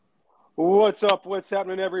What's up? What's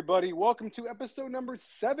happening, everybody? Welcome to episode number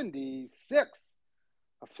 76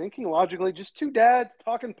 of Thinking Logically. Just two dads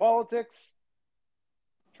talking politics,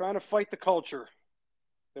 trying to fight the culture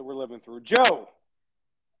that we're living through. Joe,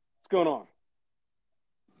 what's going on?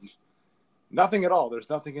 Nothing at all. There's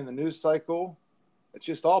nothing in the news cycle. It's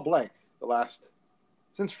just all blank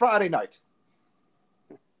since Friday night.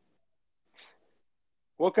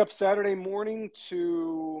 Woke up Saturday morning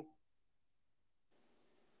to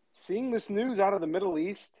seeing this news out of the Middle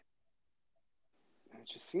East. It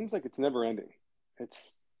just seems like it's never ending.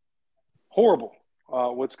 It's horrible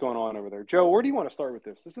what's going on over there. Joe, where do you want to start with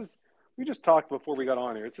this? We just talked before we got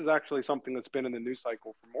on here. This is actually something that's been in the news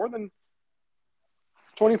cycle for more than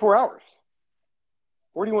 24 hours.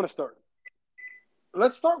 Where do you want to start?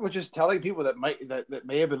 Let's start with just telling people that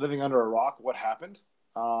may have been living under a rock what happened.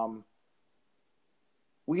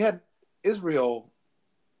 We had Israel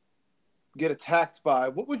get attacked by,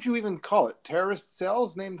 what would you even call it? Terrorist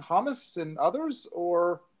cells named Hamas and others?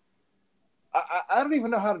 Or I don't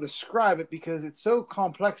even know how to describe it because it's so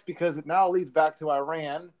complex, because it now leads back to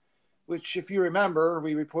Iran, which, if you remember,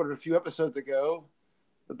 we reported a few episodes ago,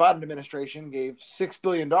 the Biden administration gave $6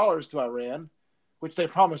 billion to Iran, which they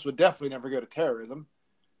promised would definitely never go to terrorism.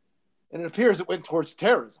 And it appears it went towards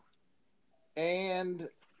terrorism. And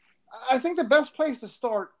I think the best place to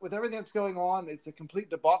start with everything that's going on, it's a complete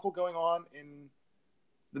debacle going on in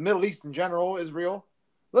the Middle East in general, Israel.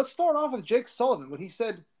 Let's start off with Jake Sullivan, what he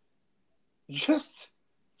said just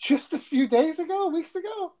a few days ago, weeks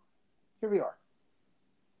ago. Here we are.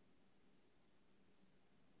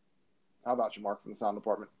 How about you, Mark, from the sound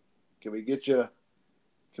department? Can we get you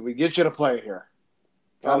to play it here?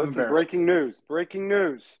 Oh, this is breaking news. Breaking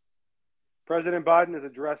news. President Biden is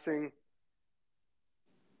addressing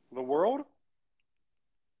the world.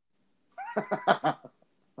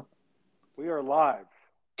 We are live.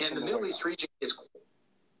 And the Middle East region is...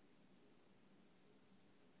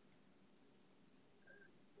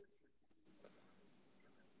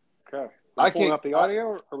 Okay. Are we pulling up the audio,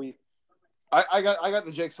 or are we... I got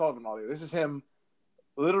the Jake Sullivan audio. This is him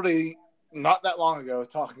literally not that long ago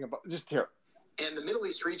talking about, just here. And the Middle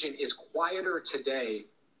East region is quieter today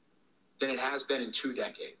than it has been in 2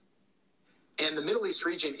 decades. And the Middle East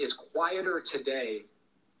region is quieter today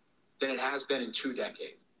than it has been in 2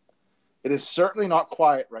 decades. It is certainly not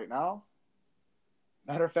quiet right now.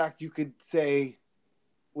 Matter of fact, you could say,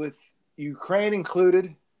 with Ukraine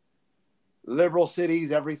included, liberal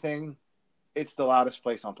cities, everything, it's the loudest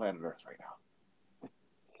place on planet Earth right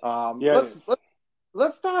now.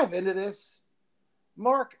 Let's dive into this.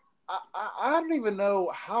 Mark, I don't even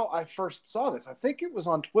know how I first saw this. I think it was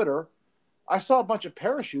on Twitter. I saw a bunch of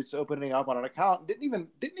parachutes opening up on an account. Didn't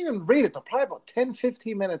even read it till probably about 10,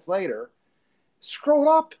 15 minutes later. Scrolled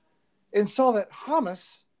up and saw that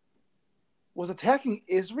Hamas was attacking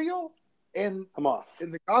Israel and Hamas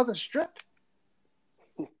in the Gaza Strip.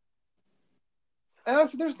 And I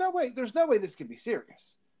said, there's no way this could be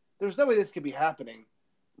serious. There's no way this could be happening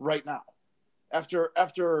right now. After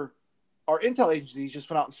our intel agencies just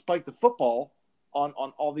went out and spiked the football on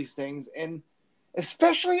all these things, and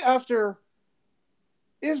especially after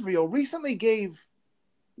Israel recently gave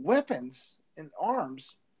weapons and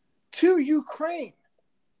arms to Ukraine.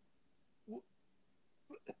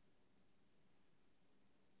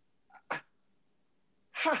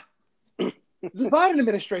 Ha! The Biden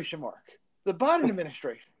administration, Mark. The Biden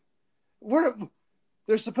administration.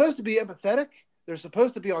 They're supposed to be empathetic. They're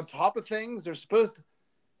supposed to be on top of things. They're supposed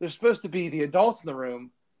to be the adults in the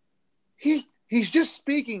room. He's just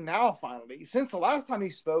speaking now, finally. Since the last time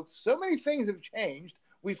he spoke, so many things have changed.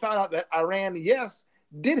 We found out that Iran, yes,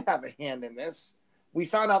 did have a hand in this. We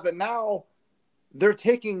found out that now they're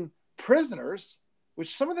taking prisoners,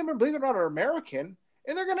 which some of them, believe it or not, are American,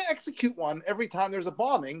 and they're going to execute one every time there's a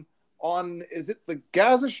bombing on, is it the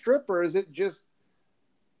Gaza Strip, or is it just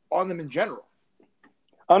on them in general?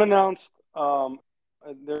 Unannounced.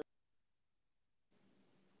 They're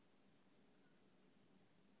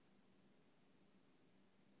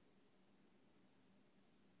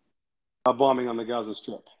bombing on the Gaza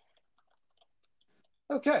Strip.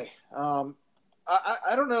 Okay.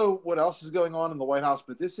 I don't know what else is going on in the White House,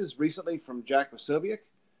 but this is recently from Jack Posobiec.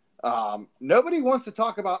 Nobody wants to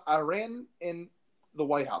talk about Iran in the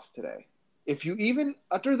White House today. If you even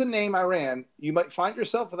utter the name Iran, you might find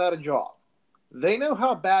yourself without a job. They know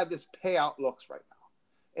how bad this payout looks right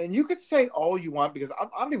now. And you could say all you want, because I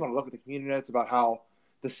don't even want to look at the community notes about how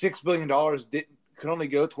the $6 billion could only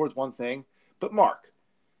go towards one thing. But Mark,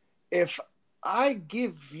 if I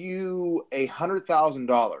give you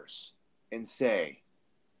 $100,000 and say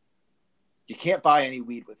you can't buy any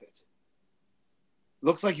weed with it,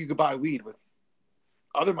 looks like you could buy weed with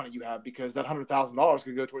other money you have, because that $100,000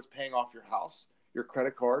 could go towards paying off your house, your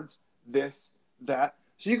credit cards, this, that.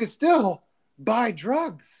 So you could still buy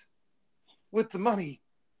drugs with the money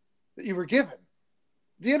that you were given.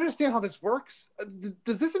 Do you understand how this works?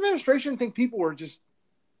 Does this administration think people are just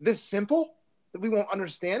this simple that we won't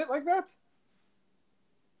understand it like that?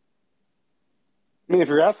 I mean, if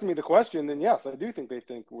you're asking me the question, then yes, I do think they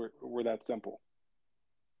think we're that simple.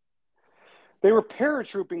 They were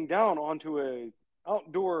paratrooping down onto a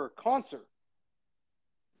outdoor concert,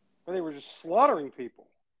 and they were just slaughtering people,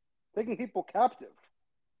 taking people captive.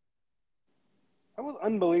 That was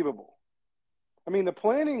unbelievable. I mean, the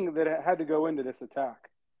planning that had to go into this attack,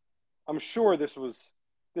 I'm sure this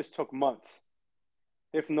took months,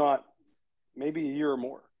 if not maybe a year or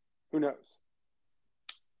more. Who knows?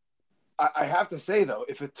 I have to say, though,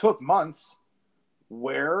 if it took months,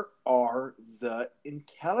 where are the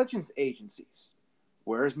intelligence agencies?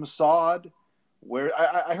 Where's Mossad? Where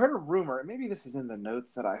I heard a rumor, and maybe this is in the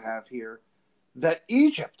notes that I have here, that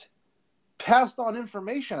Egypt passed on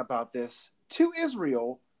information about this to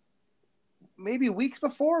Israel maybe weeks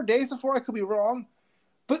before, days before. I could be wrong.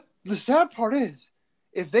 But the sad part is,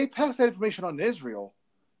 if they passed that information on to Israel,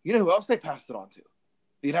 you know who else they passed it on to?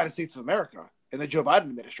 The United States of America and the Joe Biden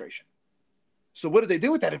administration. So what did they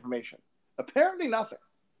do with that information? Apparently nothing.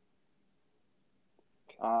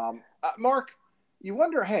 Mark, you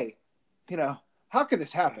wonder, hey, how could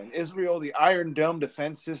this happen? Israel, the Iron Dome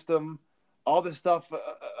defense system, all this stuff,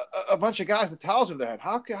 a bunch of guys with towels over their head.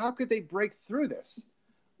 How could they break through this?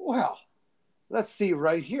 Well, let's see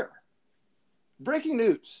right here. Breaking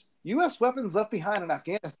news. U.S. weapons left behind in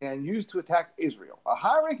Afghanistan used to attack Israel. A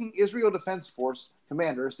high-ranking Israel Defense Force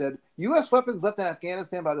commander said U.S. weapons left in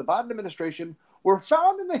Afghanistan by the Biden administration were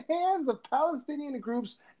found in the hands of Palestinian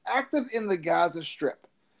groups active in the Gaza Strip.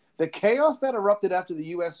 The chaos that erupted after the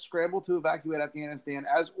U.S. scrambled to evacuate Afghanistan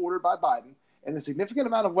as ordered by Biden, and the significant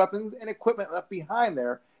amount of weapons and equipment left behind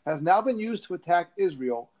there, has now been used to attack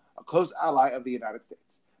Israel, a close ally of the United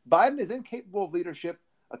States. Biden is incapable of leadership,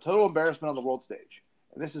 a total embarrassment on the world stage.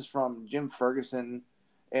 And this is from Jim Ferguson.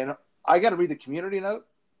 And I got to read the community note.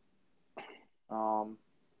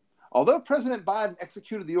 Although President Biden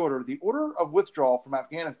executed the order of withdrawal from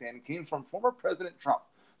Afghanistan came from former President Trump.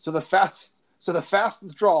 So the fast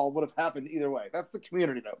withdrawal would have happened either way. That's the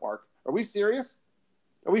community note, Mark. Are we serious?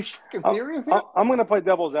 Are we fucking serious here? I'm going to play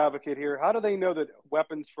devil's advocate here. How do they know that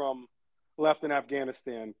weapons from left in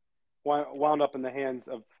Afghanistan wound up in the hands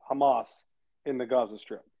of Hamas in the Gaza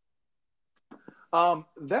Strip?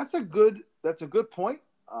 That's a good point.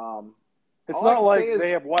 It's not like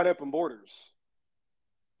they have wide open borders.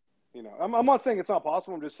 I'm not saying it's not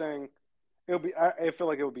possible. I'm just saying I feel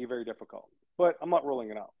like it would be very difficult, but I'm not ruling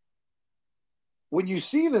it out. When you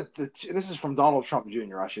see that this is from Donald Trump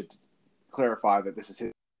Jr., I should clarify that this is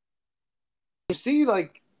his. You see,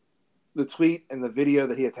 like, the tweet and the video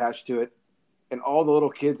that he attached to it, and all the little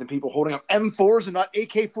kids and people holding up M4s and not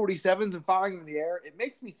AK-47s and firing them in the air. It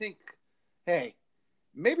makes me think, hey,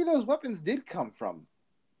 maybe those weapons did come from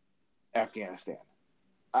Afghanistan.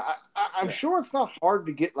 I'm sure it's not hard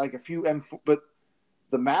to get like a few M4, but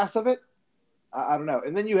the mass of it, I don't know.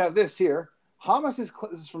 And then you have this here. This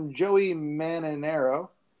is from Joey Maninero.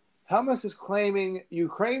 Hamas is claiming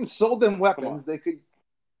Ukraine sold them weapons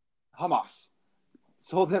Hamas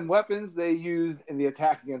sold them weapons they used in the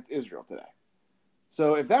attack against Israel today.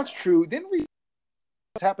 So if that's true, didn't we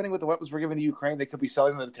what's happening with the weapons we're giving to Ukraine? They could be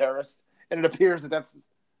selling them to terrorists. And it appears that that's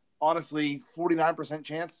honestly 49%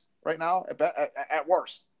 chance right now at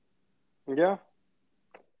worst. Yeah.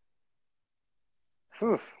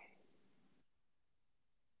 Whew.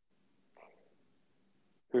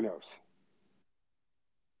 Who knows?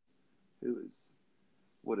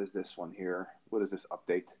 What is this one here? What is this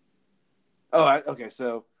update? Oh, okay.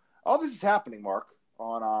 So all this is happening, Mark,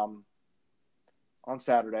 on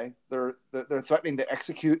Saturday. They're threatening to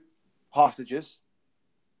execute hostages.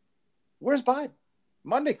 Where's Biden?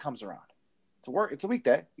 Monday comes around. It's a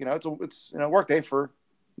weekday. It's a work day for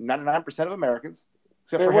 99% of Americans,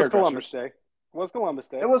 except for hairdressers. Columbus Day. It was Columbus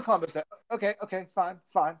Day. It was Columbus Day. Okay, fine.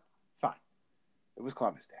 It was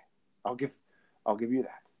Columbus Day. I'll give you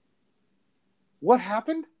that. What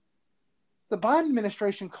happened? The Biden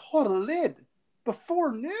administration called a lid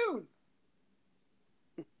before noon.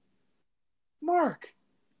 Mark,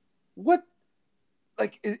 what?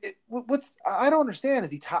 Like, what's? I don't understand.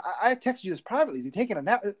 I texted you this privately. Is he taking a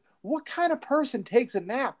nap? What kind of person takes a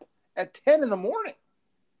nap at 10 in the morning?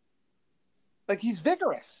 Like, he's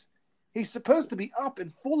vigorous. He's supposed to be up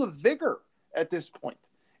and full of vigor at this point,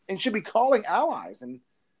 and should be calling allies. And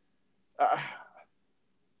I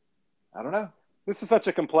don't know. This is such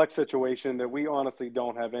a complex situation that we honestly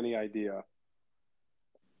don't have any idea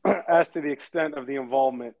as to the extent of the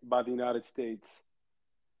involvement by the United States,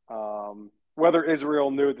 whether Israel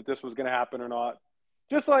knew that this was going to happen or not.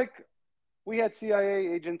 Just like we had CIA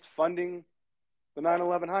agents funding the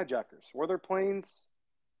 9/11 hijackers. Were their planes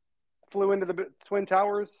flew into the Twin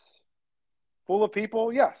Towers full of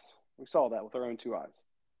people? Yes, we saw that with our own two eyes.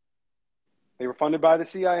 They were funded by the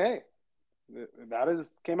CIA.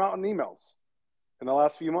 That came out in emails in the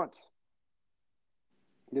last few months.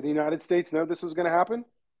 Did the United States know this was going to happen?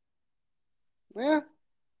 Yeah,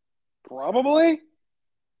 probably.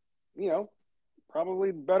 Probably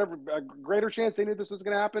a greater chance they knew this was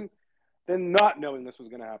going to happen than not knowing this was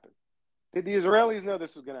going to happen. Did the Israelis know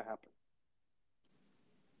this was going to happen?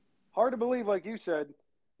 Hard to believe, like you said,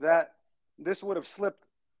 that this would have slipped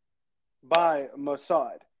by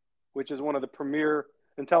Mossad, which is one of the premier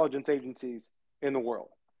intelligence agencies in the world,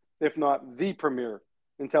 if not the premier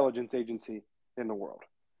intelligence agency in the world.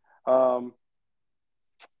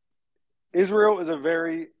 Israel is a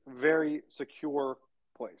very, very secure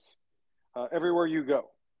place. Everywhere you go,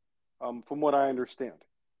 from what I understand,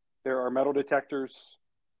 there are metal detectors.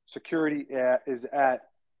 Security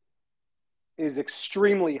is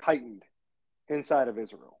extremely heightened inside of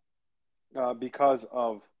Israel because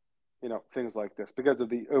of things like this, because of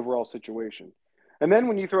the overall situation. And then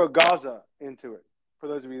when you throw Gaza into it, for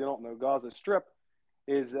those of you that don't know, Gaza Strip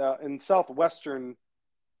is in southwestern,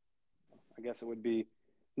 I guess it would be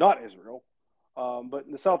not Israel, but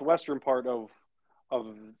in the southwestern part of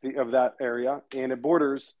that area, and it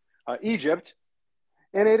borders Egypt,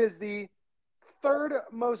 and it is the third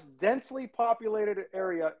most densely populated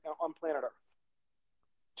area on planet Earth.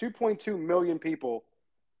 2.2 million people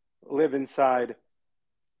live inside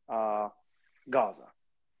Gaza,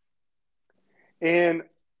 and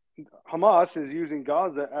Hamas is using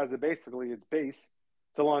Gaza as basically its base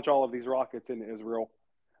to launch all of these rockets into Israel.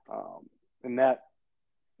 And that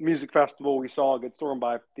music festival we saw get stormed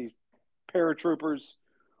by these paratroopers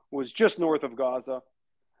was just north of Gaza.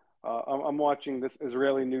 I'm watching this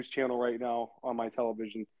Israeli news channel right now on my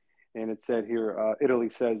television, and it said here, Italy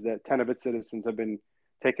says that 10 of its citizens have been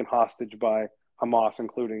taken hostage by Hamas,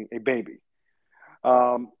 including a baby.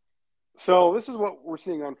 So this is what we're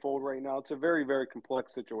seeing unfold right now. It's a very, very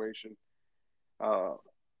complex situation. The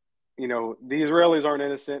Israelis aren't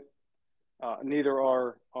innocent. Neither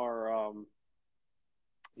are all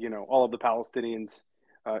of the Palestinians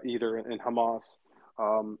either in Hamas.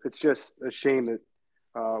 It's just a shame that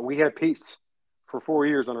we had peace for 4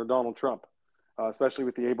 years under Donald Trump, especially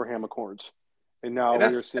with the Abraham Accords. And now we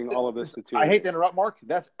are seeing all of this deteriorate. I hate to interrupt, Mark.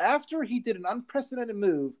 That's after he did an unprecedented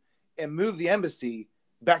move and moved the embassy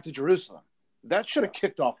back to Jerusalem. That should have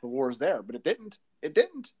kicked off the wars there, but it didn't. It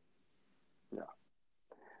didn't. Yeah.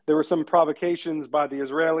 There were some provocations by the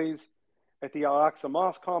Israelis at the Al-Aqsa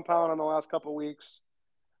Mosque compound in the last couple of weeks,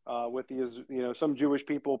 with some Jewish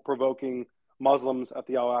people provoking Muslims at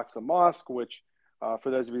the Al-Aqsa Mosque, which, for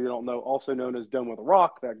those of you who don't know, also known as Dome of the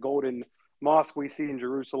Rock, that golden mosque we see in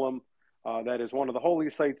Jerusalem, that is one of the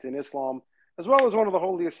holiest sites in Islam, as well as one of the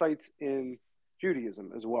holiest sites in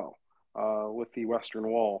Judaism as well, with the Western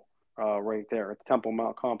Wall right there at the Temple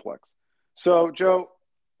Mount complex. So, Joe,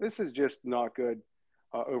 this is just not good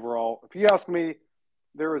overall. If you ask me,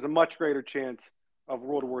 there is a much greater chance of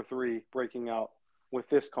World War III breaking out with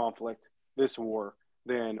this conflict, this war,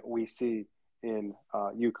 than we see in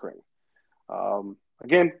Ukraine.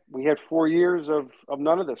 Again, we had 4 years of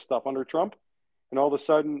none of this stuff under Trump, and all of a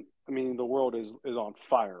sudden, the world is on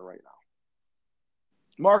fire right now.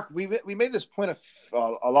 Mark, we made this point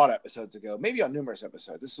a lot of episodes ago, maybe on numerous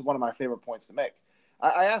episodes. This is one of my favorite points to make.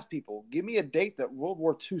 I asked people, give me a date that World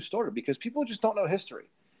War II started, because people just don't know history.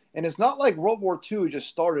 And it's not like World War II just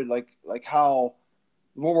started like how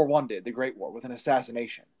World War I did, the Great War, with an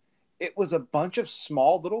assassination. It was a bunch of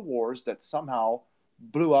small little wars that somehow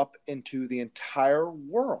blew up into the entire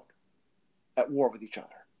world at war with each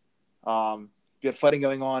other. You had fighting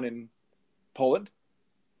going on in Poland.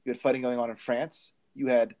 You had fighting going on in France. You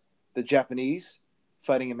had the Japanese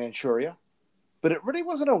fighting in Manchuria. But it really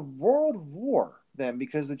wasn't a world war then,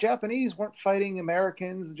 because the Japanese weren't fighting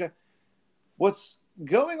Americans. What's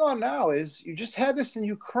going on now is you just had this in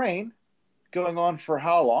Ukraine going on for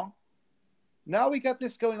how long? Now we got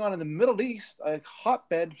this going on in the Middle East, a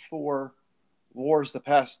hotbed for wars the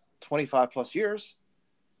past 25 plus years.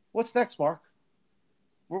 What's next, Mark?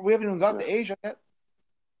 We haven't even got to Asia yet.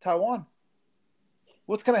 Taiwan.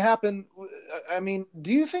 What's going to happen?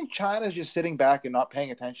 Do you think China is just sitting back and not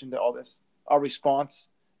paying attention to all this? Our response,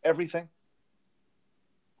 everything?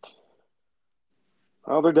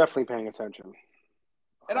 Well, they're definitely paying attention.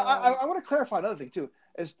 And I want to clarify another thing too.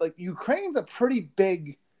 Is like Ukraine's a pretty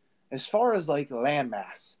big, as far as like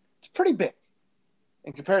landmass, it's pretty big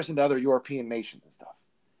in comparison to other European nations and stuff.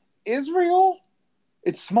 Israel,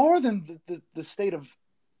 it's smaller than the state of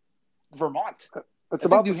Vermont. It's I think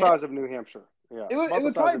about the size of New Hampshire. Yeah, it it's about the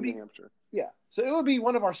would size probably of be New Hampshire. yeah. So it would be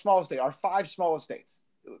one of our smallest states, our 5 smallest states.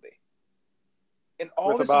 It would be, and all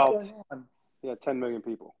With this is about going on. 10 million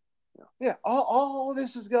people. Yeah, Yeah, all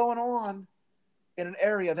this is going on in an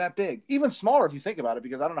area that big, even smaller if you think about it,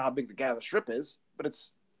 because I don't know how big the Gaza Strip is, but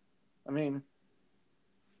it's, I mean,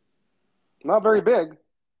 not very big,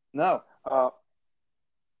 no.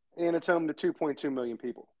 and it's home to 2.2 million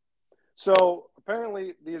people. So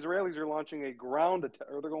apparently, the Israelis are launching a ground attack,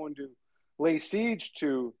 or they're going to lay siege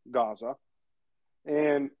to Gaza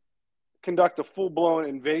and conduct a full-blown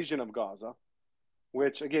invasion of Gaza,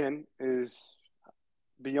 which again is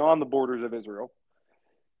beyond the borders of Israel.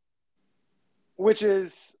 Which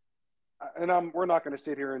is, and we're not going to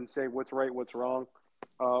sit here and say what's right, what's wrong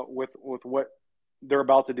with what they're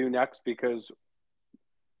about to do next, because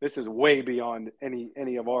this is way beyond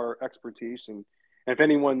any of our expertise. And if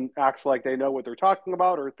anyone acts like they know what they're talking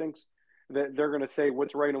about or thinks that they're going to say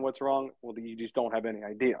what's right and what's wrong, well, you just don't have any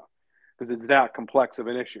idea, because it's that complex of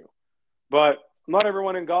an issue. But not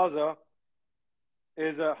everyone in Gaza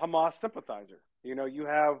is a Hamas sympathizer. You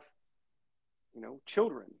have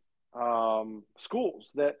children,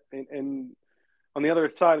 schools that, and on the other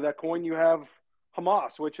side of that coin, you have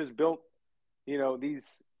Hamas, which has built,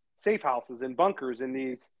 these safe houses and bunkers and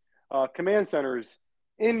these command centers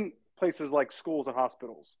in places like schools and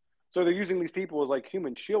hospitals. So they're using these people as like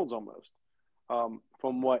human shields almost,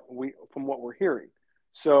 from what we're hearing.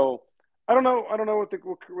 So I don't know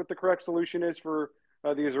what the correct solution is for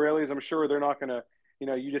the Israelis. I'm sure they're not going to,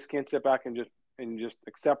 you just can't sit back and just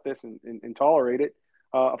accept this and tolerate it.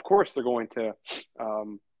 Of course, they're going to,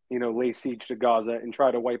 lay siege to Gaza and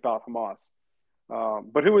try to wipe out Hamas.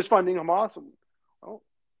 But who is funding Hamas? Well,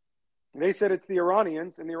 they said it's the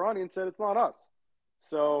Iranians, and the Iranians said it's not us.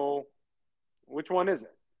 So, which one is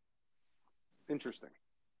it? Interesting.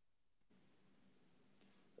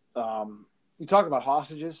 You talk about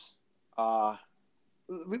hostages.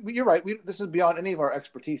 You're right. This is beyond any of our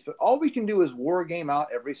expertise, but all we can do is war game out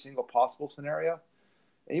every single possible scenario.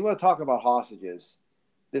 And you want to talk about hostages.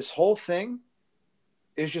 This whole thing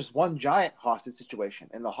is just one giant hostage situation,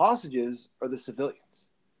 and the hostages are the civilians.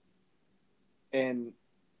 And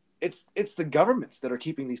it's the governments that are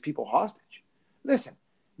keeping these people hostage. Listen,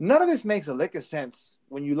 none of this makes a lick of sense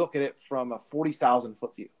when you look at it from a 40,000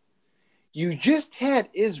 foot view. You just had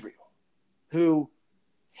Israel, who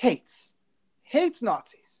hates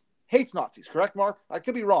Nazis. Hates Nazis, correct, Mark? I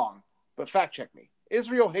could be wrong, but fact check me.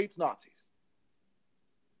 Israel hates Nazis.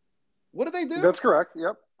 What do they do? That's correct.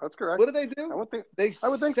 Yep, that's correct. What do they do? I would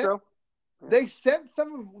think so. They sent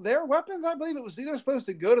some of their weapons, I believe it was either supposed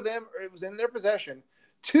to go to them or it was in their possession,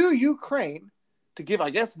 to Ukraine to give,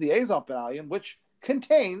 I guess, the Azov Battalion, which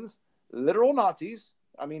contains literal Nazis.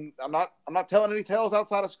 I mean, I'm not telling any tales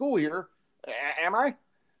outside of school here, am I?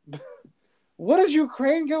 What does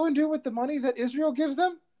Ukraine go and do with the money that Israel gives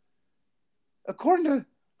them? According to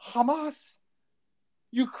Hamas,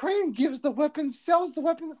 Ukraine gives the weapons, sells the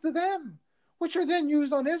weapons to them, which are then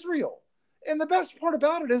used on Israel. And the best part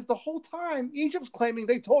about it is the whole time Egypt's claiming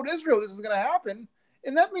they told Israel this is going to happen.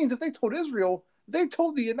 And that means if they told Israel, they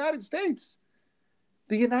told the United States.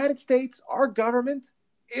 The United States, our government,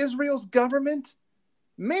 Israel's government,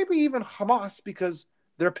 maybe even Hamas, because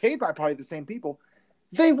they're paid by probably the same people,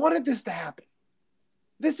 they wanted this to happen.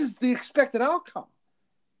 This is the expected outcome.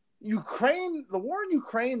 Ukraine, the war in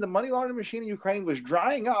Ukraine, the money laundering machine in Ukraine was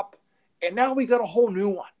drying up, and now we got a whole new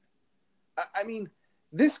one. I mean,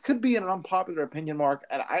 this could be an unpopular opinion, Mark,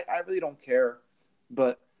 and I really don't care,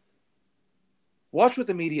 but watch what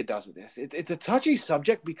the media does with this. It's a touchy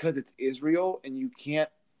subject because it's Israel, and you can't,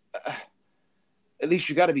 at least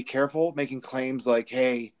you got to be careful making claims like,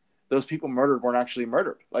 hey, those people murdered weren't actually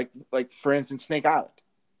murdered. Like for instance, Snake Island,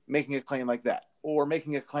 making a claim like that, or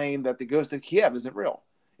making a claim that the ghost of Kiev isn't real.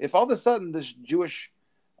 If all of a sudden this Jewish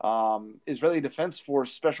Israeli Defense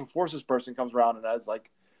Force Special Forces person comes around and has like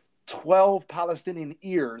 12 Palestinian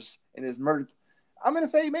ears and is murdered, I'm going to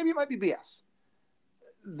say maybe it might be BS.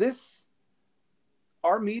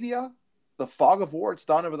 Our media, the fog of war it's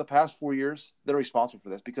done over the past 4 years, they're responsible for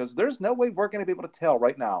this, because there's no way we're going to be able to tell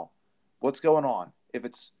right now what's going on, if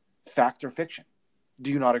it's fact or fiction. Do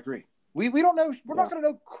you not agree? We don't know. We're not going to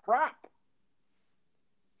know crap.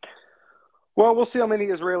 Well, we'll see how many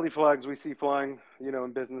Israeli flags we see flying,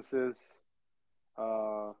 in businesses.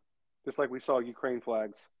 Just like we saw Ukraine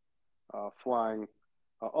flags flying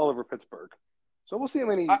all over Pittsburgh. So we'll see how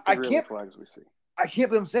many I Israeli can't flags we see. I can't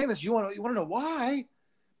believe I'm saying this. You want to know why?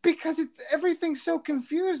 Because everything's so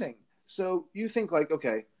confusing. So you think like,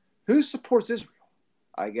 okay, who supports Israel?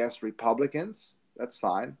 I guess Republicans. That's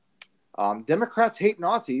fine. Democrats hate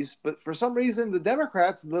Nazis, but for some reason, the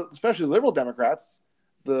Democrats, especially liberal Democrats,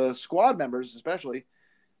 the squad members especially,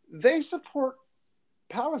 they support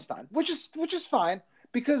Palestine, which is fine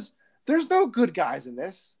because there's no good guys in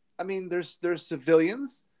this. I mean, there's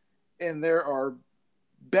civilians and there are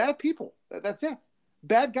bad people. That's it.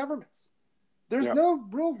 Bad governments. There's no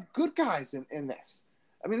real good guys in this.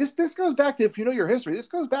 I mean, this goes back to, if you know your history, this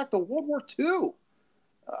goes back to World War II.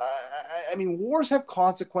 I mean, wars have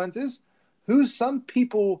consequences. Who some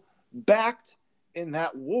people backed in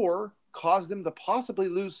that war caused them to possibly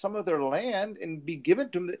lose some of their land and be given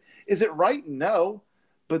to them. Is it right? No.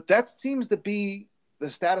 But that seems to be the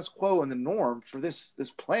status quo and the norm for this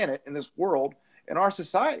planet and this world and our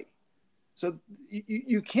society. So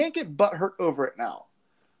you can't get butthurt over it now.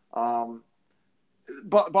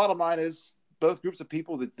 But bottom line is, both groups of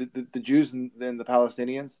people, the Jews and the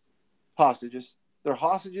Palestinians, hostages. They're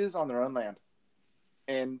hostages on their own land.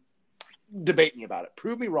 And debate me about it.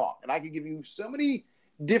 Prove me wrong. And I can give you so many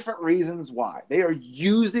different reasons why. They are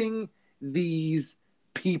using these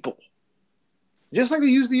people. Just like they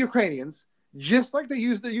use the Ukrainians. Just like they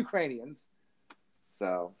use the Ukrainians.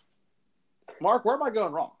 So, Mark, where am I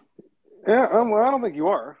going wrong? Yeah, well, I don't think you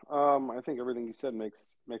are. I think everything you said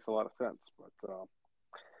makes a lot of sense. But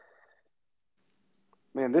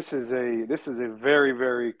man, this is a very,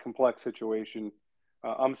 very complex situation.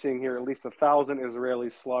 I'm seeing here at least 1,000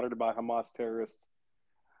 Israelis slaughtered by Hamas terrorists.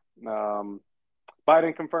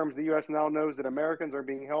 Biden confirms the U.S. now knows that Americans are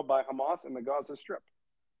being held by Hamas in the Gaza Strip.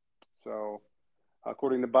 So,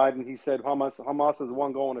 according to Biden, he said Hamas's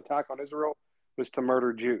one goal and attack on Israel was to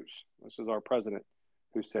murder Jews. This is our president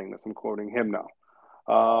who's saying this. I'm quoting him now.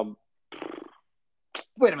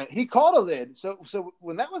 Wait a minute. He called a lid. So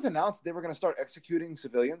when that was announced, they were going to start executing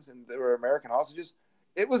civilians and they were American hostages.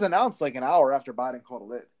 It was announced like an hour after Biden called a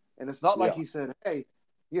lid. And it's not like he said, hey,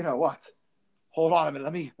 you know what? Hold on a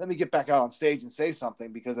minute. Let me get back out on stage and say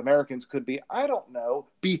something because Americans could be, I don't know,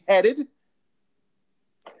 beheaded.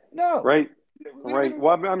 No. Right.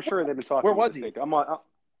 Well, I'm sure they've been talking. Where was he? I'm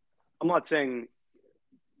not saying,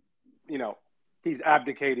 he's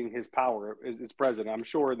abdicating his power as president. I'm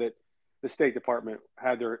sure that the State Department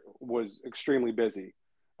was extremely busy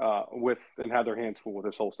and had their hands full with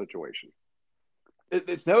this whole situation.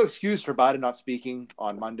 It's no excuse for Biden not speaking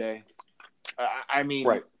on Monday. I mean,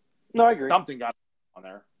 right? No, I agree. Something got on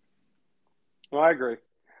there. Well, I agree.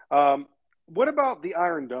 What about the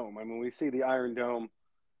Iron Dome? I mean, we see the Iron Dome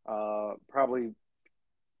probably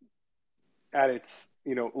at its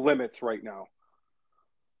limits right now.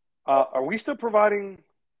 Are we still providing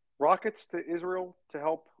rockets to Israel to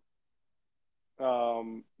help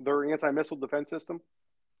their anti-missile defense system?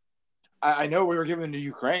 I know we were given to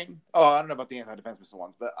Ukraine. Oh, I don't know about the anti-defense missile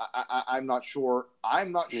ones, but I'm not sure.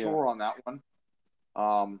 I'm not sure on that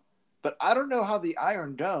one. But I don't know how the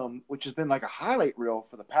Iron Dome, which has been like a highlight reel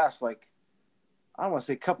for the past, I don't want to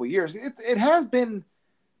say a couple of years. It has been,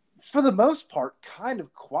 for the most part, kind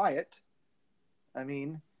of quiet. I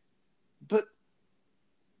mean, but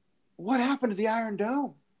what happened to the Iron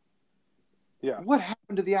Dome? Yeah. What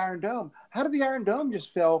happened to the Iron Dome? How did the Iron Dome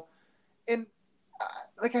just fail? And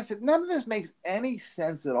like I said, none of this makes any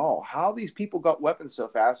sense at all. How these people got weapons so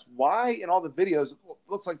fast? Why in all the videos it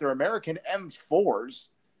looks like they're American M4s?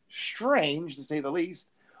 Strange, to say the least.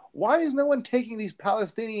 Why is no one taking these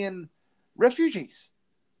Palestinian refugees?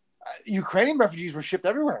 Ukrainian refugees were shipped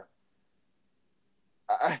everywhere.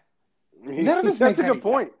 None of this makes any sense. That's a good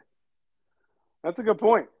point. That's a good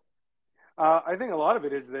point. I think a lot of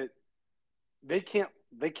it is that they can't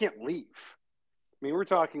leave. I mean, we're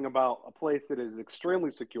talking about a place that is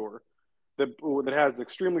extremely secure, that has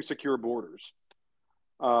extremely secure borders.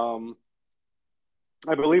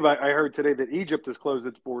 I believe I heard today that Egypt has closed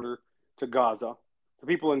its border to Gaza. So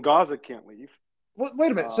people in Gaza can't leave. Well,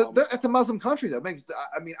 wait a minute. So it's a Muslim country, though.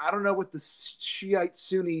 I mean, I don't know what the Shiite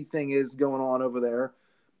Sunni thing is going on over there,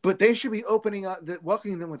 but they should be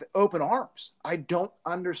welcoming them with open arms. I don't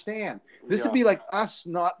understand. This would be like us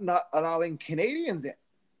not allowing Canadians in.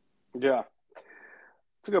 Yeah.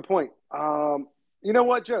 That's a good point. You know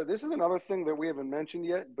what, Joe? This is another thing that we haven't mentioned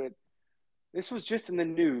yet, but this was just in the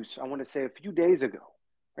news, I want to say a few days ago,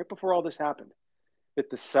 right before all this happened, that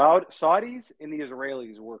the Saudis and the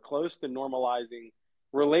Israelis were close to normalizing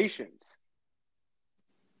relations.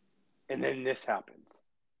 And then this happens.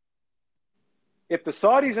 If the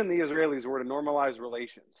Saudis and the Israelis were to normalize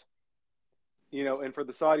relations, and for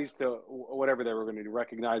the Saudis to whatever they were going to do,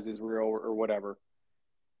 recognize Israel or whatever,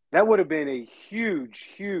 that would have been a huge,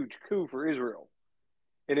 huge coup for Israel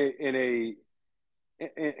in the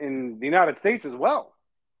United States as well.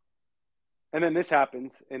 And then this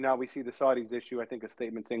happens, and now we see the Saudis issue, I think, a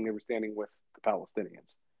statement saying they were standing with the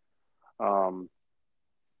Palestinians. Um,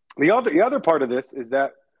 the other part of this is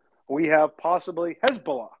that we have possibly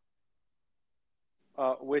Hezbollah,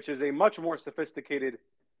 which is a much more sophisticated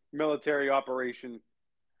military operation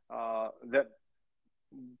that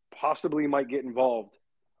possibly might get involved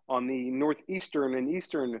on the northeastern and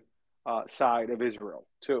eastern side of Israel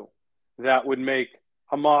too. That would make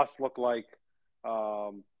Hamas look like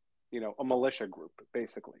a militia group,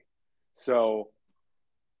 basically. So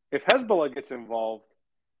if Hezbollah gets involved,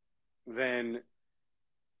 then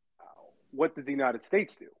what does the United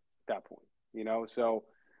States do at that point? So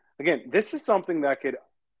again, this is something that could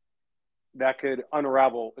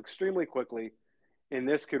unravel extremely quickly, and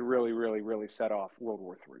this could really, really, really set off World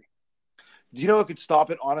War III. Do you know what could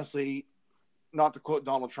stop it? Honestly, not to quote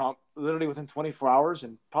Donald Trump, literally within 24 hours,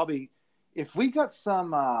 and probably if we got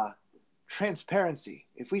some transparency,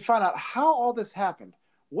 if we found out how all this happened,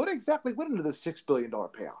 what exactly went into the $6 billion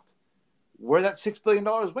payout, where that $6 billion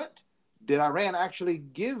went. Did Iran actually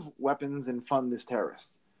give weapons and fund this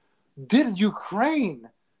terrorist? Did Ukraine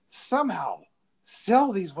somehow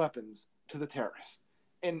sell these weapons to the terrorists?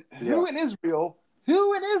 And who in Israel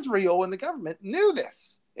in the government knew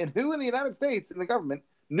this? And who in the United States in the government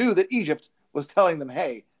knew that Egypt was telling them,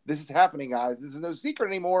 hey, this is happening, guys. This is no secret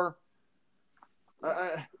anymore.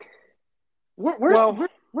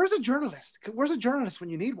 Where's a journalist? Where's a journalist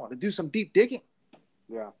when you need one to do some deep digging?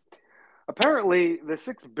 Yeah. Apparently, the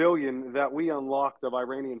 $6 billion that we unlocked of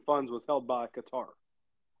Iranian funds was held by Qatar.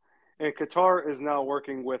 And Qatar is now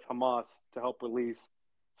working with Hamas to help release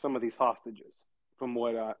some of these hostages, from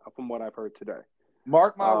what I've heard today.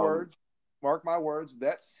 Mark my words.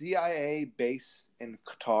 That CIA base in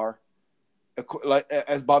Qatar, like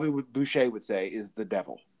as Bobby Boucher would say, is the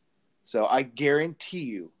devil. So I guarantee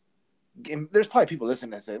you, and there's probably people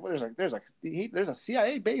listening that say, "Well, there's a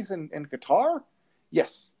CIA base in Qatar."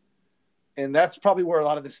 Yes, and that's probably where a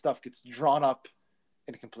lot of this stuff gets drawn up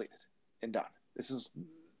and completed and done. This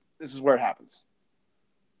is where it happens.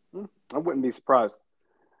 I wouldn't be surprised.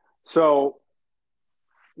 So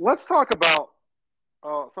let's talk about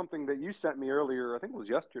something that you sent me earlier. I think it was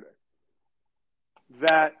yesterday.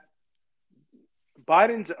 That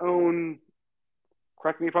Biden's own,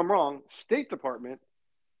 correct me if I'm wrong, State Department,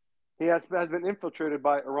 he has been infiltrated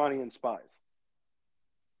by Iranian spies.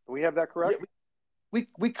 Do we have that correct? Yeah,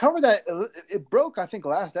 we covered that. It broke, I think,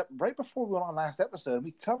 right before we went on last episode.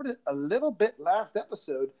 We covered it a little bit last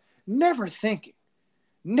episode, never thinking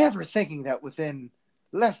that within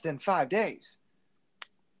less than 5 days,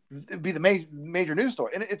 it'd be the major news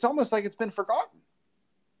story. And it's almost like it's been forgotten.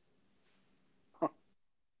 Huh.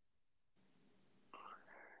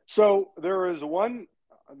 So there is one,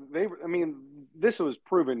 this was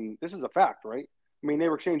proven, this is a fact, right? I mean, they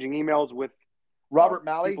were exchanging emails with Robert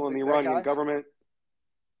Malley, people in the Iranian government.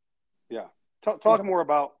 Yeah. Talk more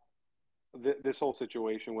about this whole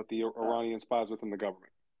situation with the Iranian spies within the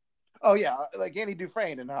government. Oh, yeah. Like Andy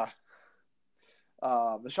Dufresne and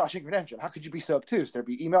the Shawshank Redemption. How could you be so obtuse? There'd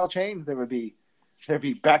be email chains. There'd be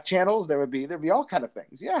back channels. There'd be all kind of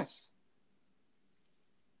things. Yes.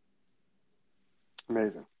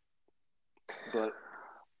 Amazing. But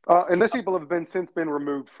and these people have since been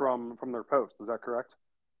removed from their post. Is that correct?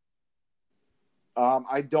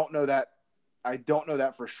 I don't know that. I don't know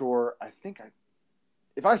that for sure. I think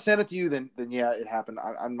if I sent it to you, then yeah, it happened.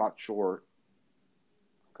 I'm not sure.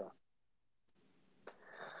 Okay.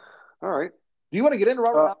 All right. Do you want to get into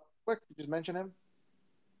Robert Malley quick? Just mention him.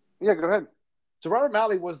 Yeah, go ahead. So Robert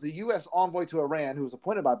Malley was the U.S. envoy to Iran who was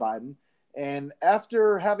appointed by Biden. And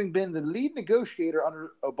after having been the lead negotiator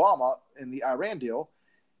under Obama in the Iran deal,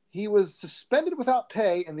 he was suspended without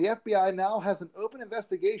pay, and the FBI now has an open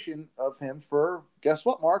investigation of him for, guess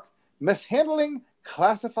what, Mark? Mishandling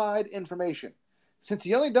classified information. Since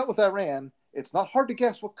he only dealt with Iran, it's not hard to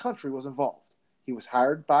guess what country was involved. He was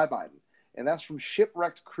hired by Biden. And that's from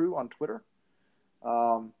Shipwrecked Crew on Twitter.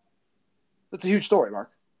 That's a huge story,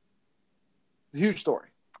 Mark. It's a huge story.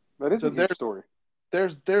 That is a huge story.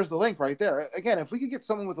 There's the link right there. Again, if we could get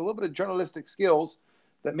someone with a little bit of journalistic skills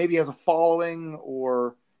that maybe has a following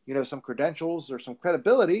or, some credentials or some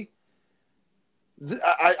credibility,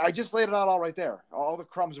 I just laid it out all right there. All the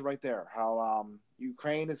crumbs are right there. How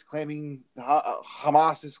Ukraine is claiming,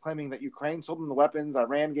 Hamas is claiming that Ukraine sold them the weapons,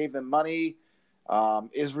 Iran gave them money,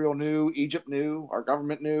 Israel knew, Egypt knew, our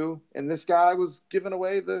government knew, and this guy was giving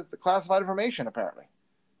away the classified information, apparently.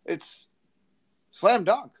 It's Slam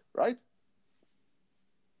dunk, right?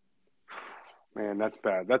 Man, that's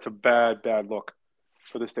bad. That's a bad, bad look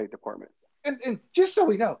for the State Department. And just so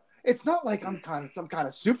we know, it's not like I'm kind of some kind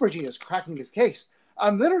of super genius cracking this case.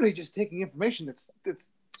 I'm literally just taking information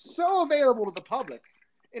that's so available to the public,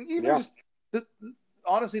 and even Yeah. just the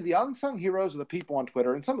honestly, the unsung heroes are the people on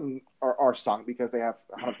Twitter, and some of them are sung because they have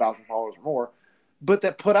 100,000 followers or more, but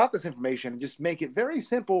that put out this information and just make it very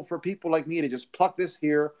simple for people like me to just pluck this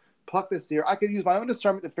here, pluck this here. I could use my own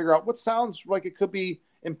discernment to figure out what sounds like it could be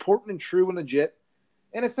important and true and legit,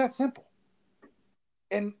 and it's that simple.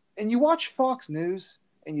 And you watch Fox News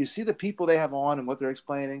and you see the people they have on and what they're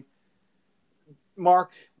explaining.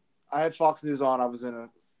 Mark, I had Fox News on. I was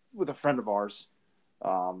with a friend of ours,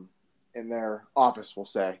 in their office, we'll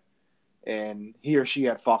say, and he or she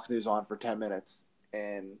had Fox News on for 10 minutes,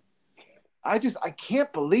 and I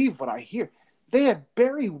can't believe what I hear. They had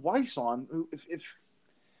Barry Weiss on, who, if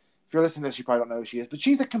you're listening to this, you probably don't know who she is, but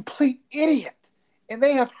she's a complete idiot, and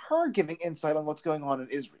they have her giving insight on what's going on in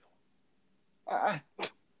Israel.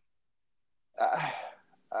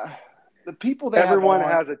 The people they Everyone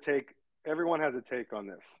have on, has a take. Everyone has a take on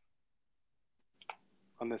this.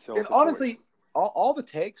 On this and honestly, all the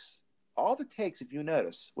takes, if you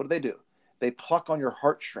notice, what do? They pluck on your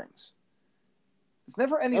heartstrings. It's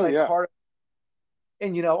never any hard.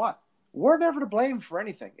 And you know what? We're never to blame for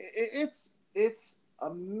anything. It's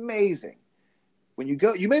amazing. When you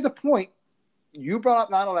made the point, you brought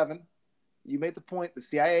up 9/11. You made the point the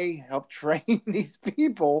CIA helped train these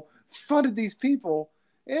people, funded these people.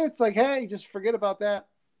 It's like, hey, just forget about that.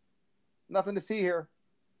 Nothing to see here.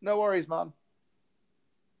 No worries, Mom.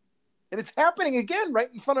 And it's happening again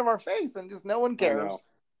right in front of our face, and just no one cares.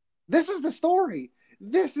 This is the story.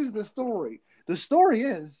 This is the story. The story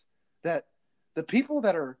is that the people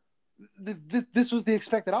that are this was the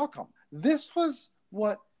expected outcome. This was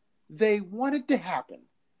what they wanted to happen.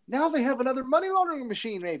 Now they have another money laundering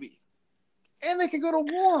machine, maybe. And they can go to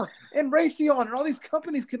war. And Raytheon and all these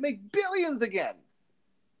companies can make billions again.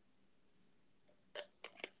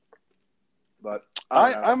 But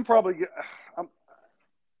I'm probably.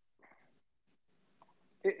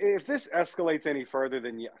 If this escalates any further,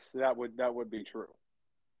 then yes, that would be true.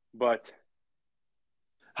 But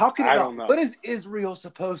how can it I not? don't know. What is Israel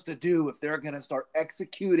supposed to do if they're going to start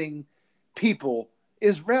executing people,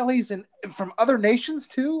 Israelis and from other nations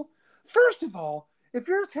too? First of all, if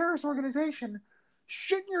you're a terrorist organization,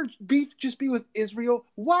 shouldn't your beef just be with Israel?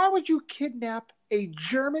 Why would you kidnap a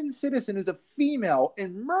German citizen who's a female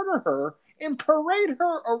and murder her and parade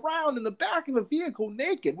her around in the back of a vehicle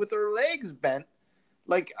naked with her legs bent?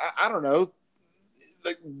 Like, I don't know,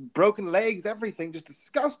 like broken legs, everything, just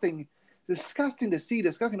disgusting to see,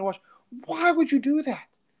 disgusting to watch. Why would you do that?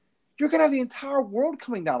 You're going to have the entire world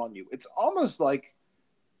coming down on you. It's almost like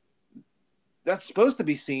that's supposed to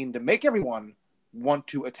be seen to make everyone want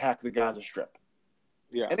to attack the Gaza Strip.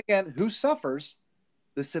 Yeah. And again, who suffers?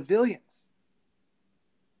 The civilians.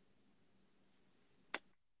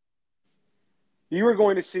 You are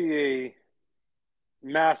going to see a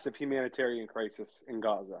massive humanitarian crisis in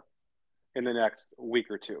Gaza in the next week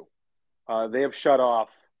or two. They have shut off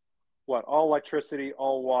all electricity,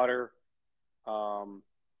 all water. It's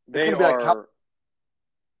going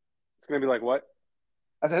to be like what?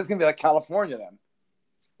 I said it's going to be like California then.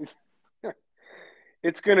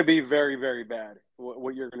 It's going to be very, very bad.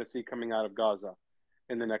 What you're going to see coming out of Gaza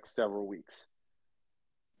in the next several weeks.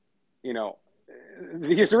 You know,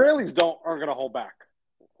 the Israelis aren't going to hold back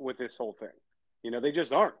with this whole thing. You know, they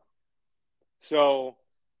just aren't. So,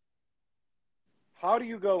 how do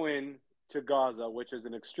you go in to Gaza, which is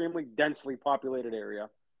an extremely densely populated area?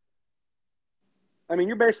 I mean,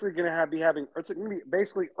 you're basically going to be having it's going to be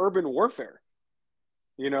basically urban warfare.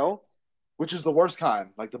 You know, which is the worst kind,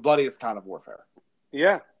 like the bloodiest kind of warfare.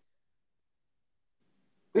 Yeah.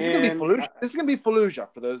 This is going to be Fallujah. This is going to be Fallujah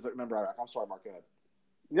for those that remember Iraq. I'm sorry, Mark. Go ahead.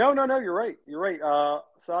 No. You're right. You're right.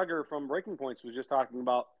 Sagar from Breaking Points was just talking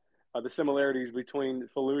about the similarities between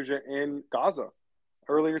Fallujah and Gaza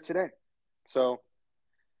earlier today. So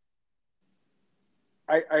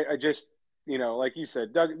I just, like you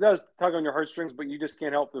said, Doug, it does tug on your heartstrings, but you just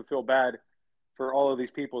can't help but feel bad for all of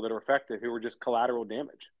these people that are affected who were just collateral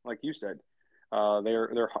damage. Like you said,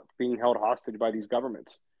 they're being held hostage by these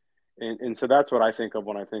governments. And so that's what I think of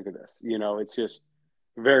when I think of this. It's just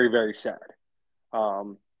very, very sad.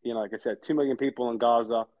 Like I said, 2 million people in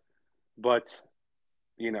Gaza, but,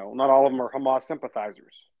 not all of them are Hamas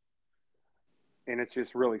sympathizers. And it's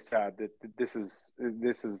just really sad that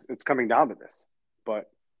it's coming down to this.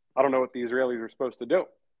 But I don't know what the Israelis are supposed to do.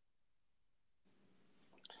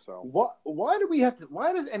 So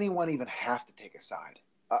why does anyone even have to take a side?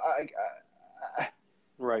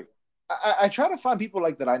 Right. I try to find people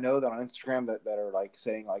like that I know that on Instagram that are like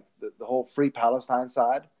saying like the whole free Palestine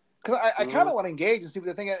side, because I kind of want to engage and see what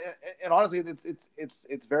they're thinking. And honestly,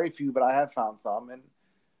 it's very few, but I have found some. And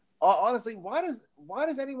honestly, why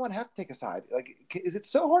does anyone have to take a side? Like, is it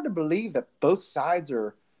so hard to believe that both sides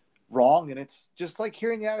are wrong? And it's just like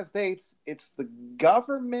here in the United States, it's the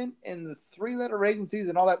government and the three-letter agencies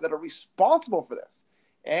and all that are responsible for this.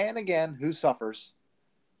 And again, who suffers?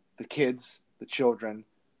 The kids, the children,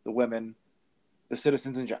 the women, the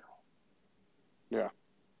citizens in general. Yeah.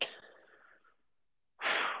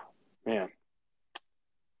 Man.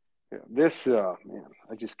 Yeah. This, man,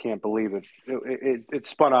 I just can't believe it. It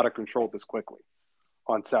spun out of control this quickly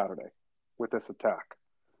on Saturday with this attack.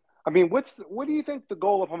 I mean, what do you think the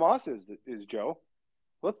goal of Hamas is, Joe?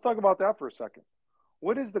 Let's talk about that for a second.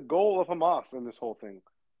 What is the goal of Hamas in this whole thing?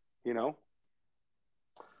 You know,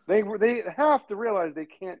 they have to realize they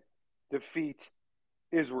can't defeat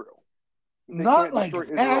Israel. They Not can't like destroy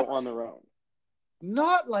Israel that. on their own.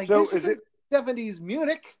 Not like So this is isn't it? 70s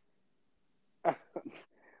Munich.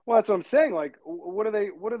 Well, that's what I'm saying. Like, what are they?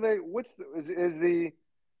 What are they? What's the,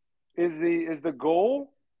 is the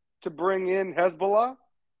goal to bring in Hezbollah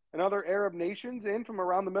and other Arab nations in from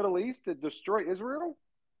around the Middle East to destroy Israel?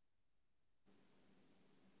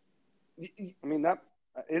 I mean, that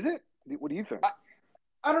is it. What do you think?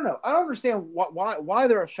 I don't know. I don't understand why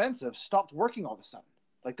their offensive stopped working all of a sudden.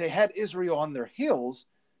 Like they had Israel on their heels,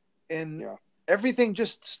 and everything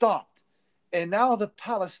just stopped. And now the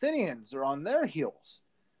Palestinians are on their heels,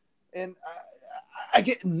 and I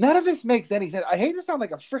get none of this makes any sense. I hate to sound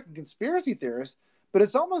like a freaking conspiracy theorist, but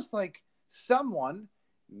it's almost like someone,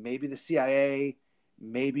 maybe the CIA,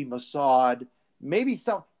 maybe Mossad, maybe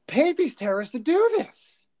some paid these terrorists to do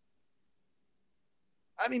this.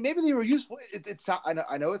 I mean, maybe they were useful.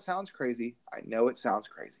 I know it sounds crazy. I know it sounds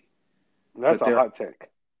crazy. That's a hot take.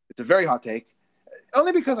 It's a very hot take.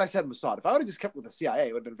 Only because I said Mossad. If I would have just kept with the CIA,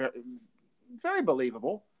 it would have been very, very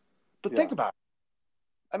believable. But think about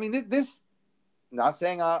it. I mean, this not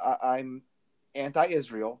saying I'm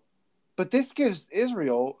anti-Israel, but this gives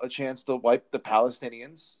Israel a chance to wipe the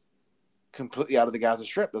Palestinians completely out of the Gaza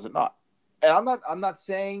Strip, does it not? And I'm not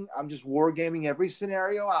saying I'm just wargaming every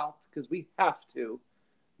scenario out because we have to.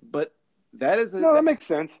 But that is that makes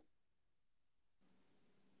sense.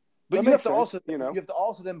 But you have to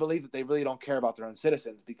also then believe that they really don't care about their own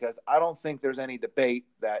citizens, because I don't think there's any debate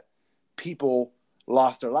that people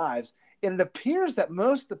lost their lives. And it appears that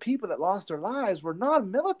most of the people that lost their lives were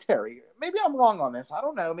non-military. Maybe I'm wrong on this. I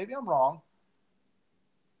don't know. Maybe I'm wrong.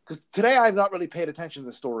 Because today I've not really paid attention to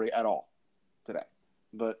the story at all today.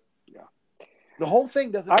 But the whole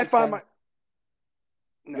thing doesn't make sense.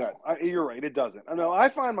 You're right. It doesn't. I know. I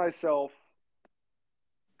find myself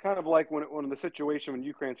kind of like when the situation when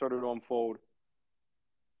Ukraine started to unfold,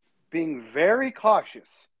 being very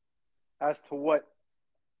cautious as to what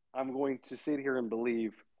I'm going to sit here and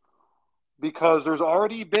believe, because there's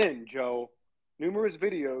already been, Joe, numerous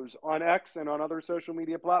videos on X and on other social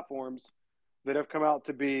media platforms that have come out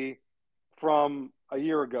to be from a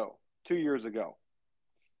year ago, 2 years ago,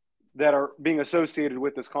 that are being associated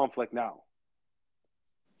with this conflict now.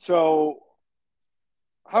 So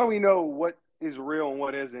how do we know what is real and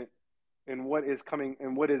what isn't, and what is coming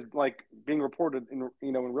and what is like being reported in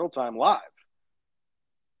real time live?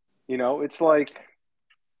 It's like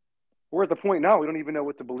we're at the point now we don't even know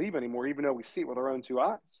what to believe anymore, even though we see it with our own two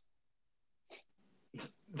eyes.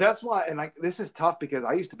 That's why, and this is tough because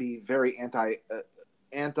I used to be very anti.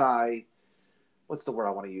 What's the word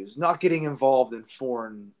I want to use? Not getting involved in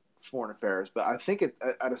foreign affairs, but I think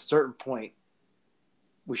at a certain point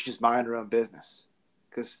we should just mind our own business,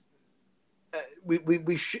 because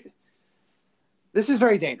we should. This is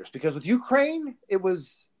very dangerous because with Ukraine, it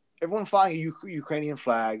was everyone flying a Ukrainian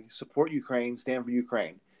flag, support Ukraine, stand for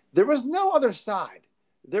Ukraine. There was no other side.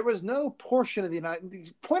 There was no portion of the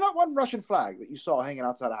United. Point out one Russian flag that you saw hanging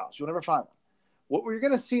outside a house. You'll never find one. What we're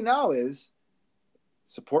going to see now is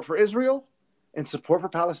support for Israel and support for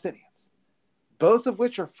Palestinians, both of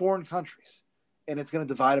which are foreign countries, and it's going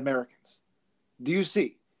to divide Americans. Do you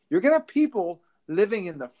see? You're going to have people living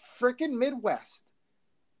in the frickin' Midwest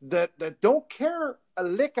that don't care a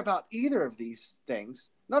lick about either of these things.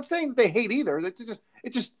 Not saying that they hate either.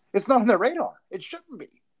 It's not on their radar. It shouldn't be.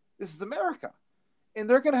 This is America. And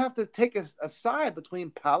they're going to have to take a side between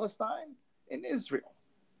Palestine and Israel.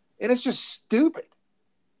 And it's just stupid.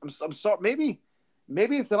 I'm sorry.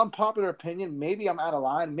 Maybe it's an unpopular opinion. Maybe I'm out of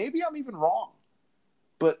line. Maybe I'm even wrong.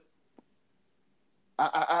 But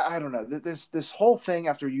I don't know. This whole thing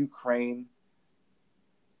after Ukraine,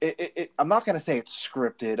 I'm not going to say it's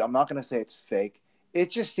scripted. I'm not going to say it's fake. It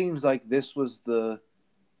just seems like this was the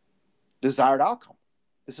desired outcome.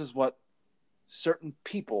 This is what certain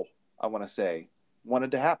people, I want to say,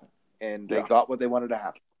 wanted to happen, and they Yeah. got what they wanted to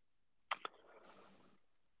happen.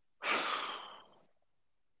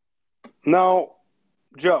 Now,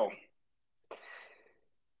 Joe,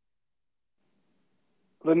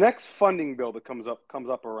 the next funding bill that comes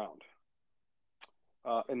up around,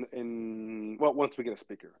 once we get a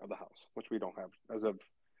Speaker of the House, which we don't have as of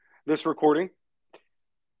this recording,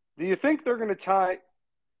 do you think they're going to tie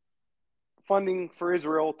funding for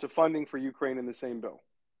Israel to funding for Ukraine in the same bill?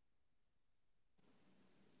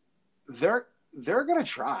 They're going to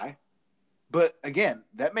try, but again,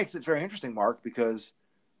 that makes it very interesting, Mark, because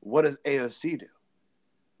what does AOC do?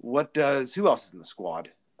 Who else is in the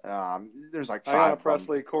squad? There's like Ayanna five.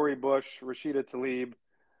 Presley, Cori Bush, Rashida Tlaib,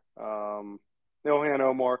 Ilhan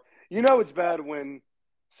Omar. You know it's bad when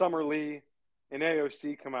Summer Lee and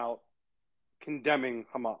AOC come out condemning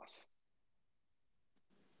Hamas.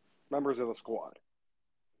 Members of the squad.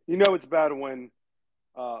 You know it's bad when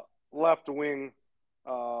left-wing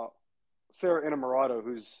Sarah Innamorato,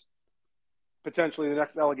 who's potentially the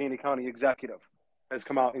next Allegheny County executive, has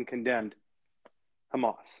come out and condemned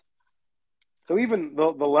Hamas. So even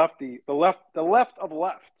the left of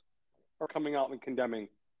left are coming out and condemning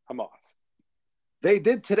Hamas. They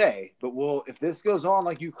did today, but if this goes on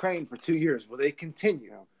like Ukraine for 2 years, will they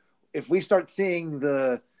continue? If we start seeing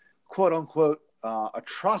the quote unquote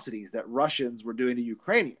atrocities that Russians were doing to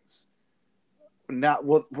Ukrainians,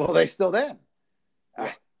 will they still then?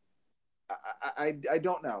 Yeah. I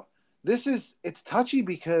don't know. It's touchy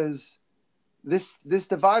because this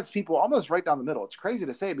divides people almost right down the middle. It's crazy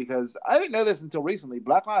to say because I didn't know this until recently.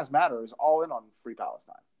 Black Lives Matter is all in on Free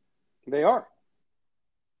Palestine. They are.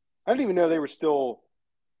 I didn't even know they were still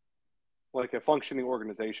like a functioning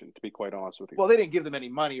organization, to be quite honest with you. Well, they didn't give them any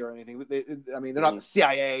money or anything. They're not the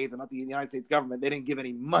CIA. They're not the United States government. They didn't give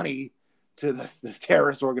any money to the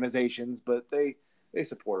terrorist organizations, but they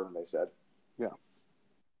supported them, they said. Yeah.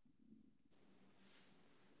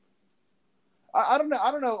 I don't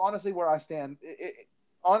know, honestly, where I stand.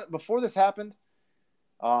 Before this happened,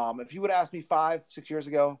 if you would have asked me 5-6 years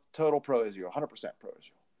ago, total pro-Israel, 100%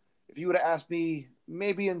 pro-Israel. If you would have asked me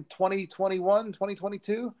maybe in 2021,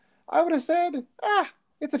 2022, I would have said,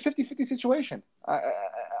 it's a 50-50 situation.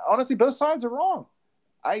 Honestly, both sides are wrong.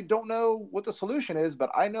 I don't know what the solution is, but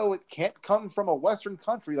I know it can't come from a Western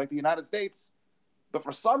country like the United States. But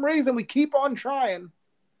for some reason, we keep on trying.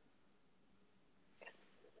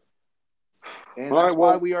 And that's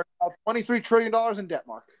why we are $23 trillion in debt,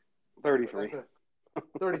 Mark. 33.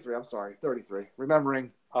 33, I'm sorry. 33.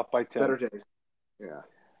 Remembering up by 10. Better days. Yeah.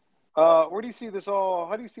 Where do you see this all?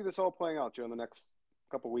 How do you see this all playing out, Joe, in the next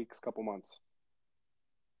couple weeks, couple months?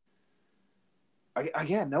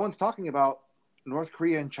 Again, no one's talking about North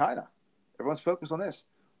Korea and China. Everyone's focused on this.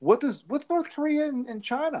 What's North Korea and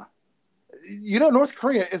China? North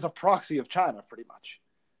Korea is a proxy of China, pretty much.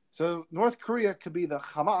 So North Korea could be the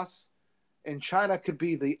Hamas, and China could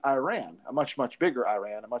be the Iran, a much, much bigger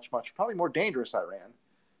Iran, a much, much probably more dangerous Iran.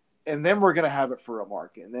 And then we're going to have it for a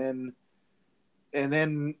mark. And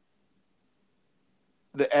then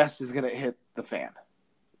the S is going to hit the fan,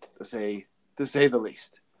 to say the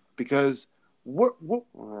least. Because what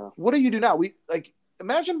do you do now?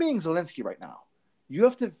 Imagine being Zelensky right now. You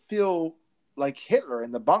have to feel like Hitler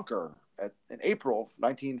in the bunker in April of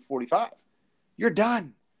 1945. You're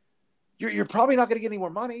done. You're probably not going to get any more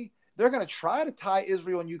money. They're going to try to tie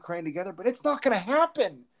Israel and Ukraine together, but it's not going to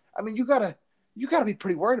happen. I mean, you gotta be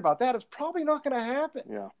pretty worried about that. It's probably not going to happen.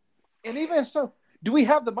 Yeah. And even so, do we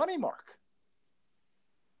have the money, Mark?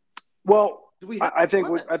 Well, I think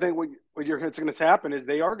what it's going to happen is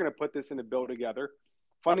they are going to put this in a bill together,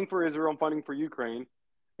 funding for Israel and funding for Ukraine,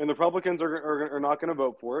 and the Republicans are not going to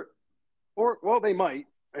vote for it, or they might.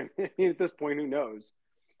 I mean, at this point, who knows?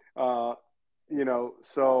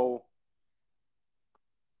 So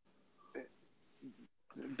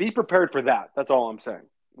be prepared for that. That's all I'm saying.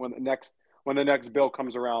 When the next bill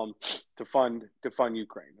comes around to fund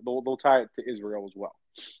Ukraine, they'll tie it to Israel as well.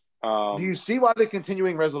 Do you see why the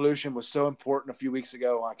continuing resolution was so important a few weeks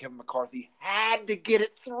ago? Kevin McCarthy had to get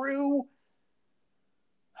it through.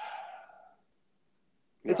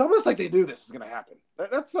 Yeah. It's almost like they knew this is going to happen.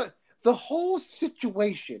 That's the whole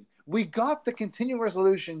situation. We got the continuing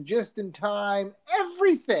resolution just in time.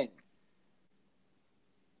 Everything.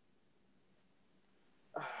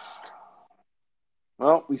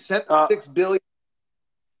 Well, we sent $6 billion.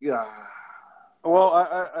 Yeah. Well,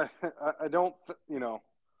 I don't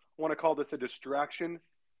want to call this a distraction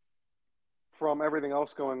from everything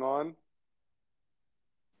else going on,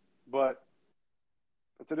 but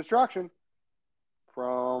it's a distraction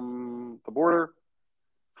from the border,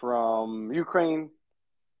 from Ukraine,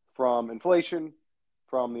 from inflation,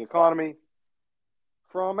 from the economy,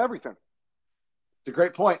 from everything. It's a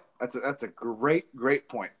great point. That's a great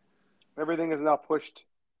point. Everything is now pushed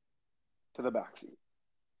to the backseat.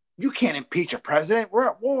 You can't impeach a president. We're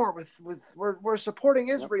at war with we're supporting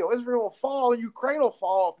Israel. Yep. Israel will fall and Ukraine will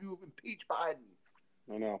fall if you impeach Biden.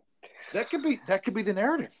 I know. That could be the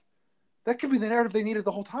narrative. That could be the narrative they needed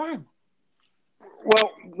the whole time.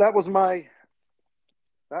 Well, that was my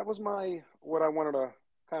what I wanted to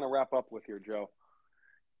kind of wrap up with here, Joe.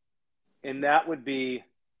 And that would be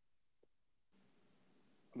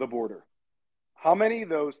the border. How many of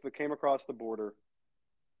those that came across the border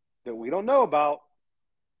that we don't know about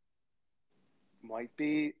might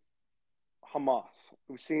be Hamas?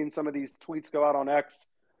 We've seen some of these tweets go out on X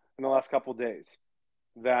in the last couple of days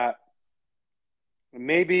that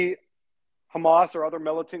maybe Hamas or other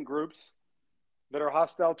militant groups that are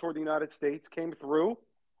hostile toward the United States came through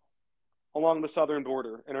along the southern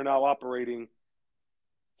border and are now operating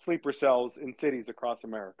sleeper cells in cities across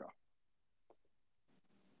America.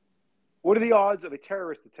 What are the odds of a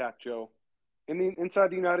terrorist attack, Joe,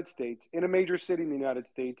 inside the United States, in a major city in the United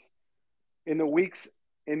States, in the weeks,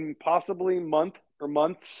 in possibly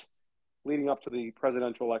months leading up to the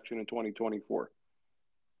presidential election in 2024?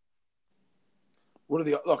 What do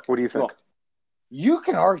you think? Look, you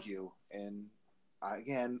can argue, and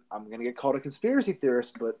again, I'm going to get called a conspiracy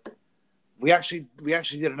theorist, but we actually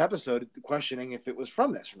did an episode questioning if it was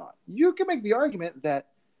from this or not. You can make the argument that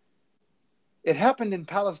it happened in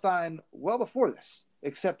Palestine well before this,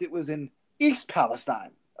 except it was in East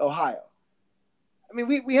Palestine, Ohio. I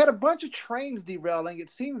mean, we had a bunch of trains derailing.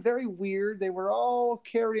 It seemed very weird. They were all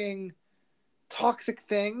carrying toxic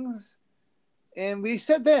things. And we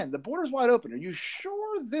said then, the border's wide open. Are you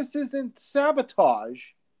sure this isn't sabotage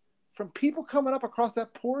from people coming up across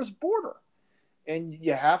that porous border? And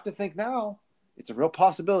you have to think now, it's a real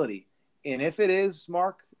possibility. And if it is,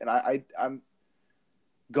 Mark, and I'm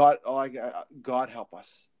God help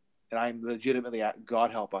us. And I'm legitimately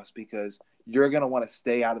God help us, because you're going to want to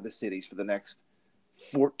stay out of the cities for the next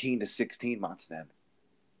 14 to 16 months then.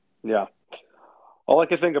 Yeah. All I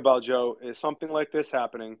can think about, Joe, is something like this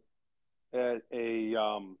happening at a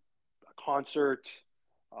concert,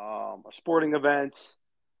 a sporting event,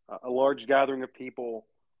 a large gathering of people,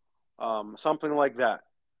 something like that.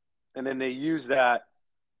 And then they use that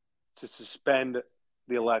to suspend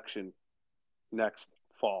the election next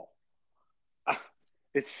fall.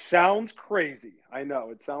 It sounds crazy. I know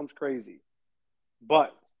it sounds crazy,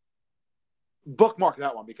 but bookmark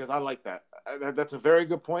that one, because I like that. That's a very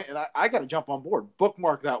good point, and I got to jump on board.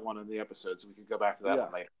 Bookmark that one in the episode so we can go back to that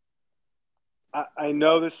one later. I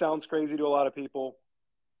know this sounds crazy to a lot of people,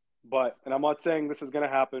 and I'm not saying this is going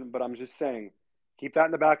to happen, but I'm just saying keep that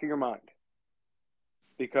in the back of your mind,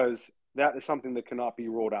 because that is something that cannot be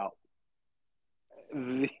ruled out.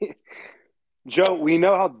 Joe, we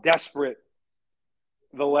know how desperate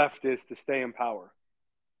the left is to stay in power,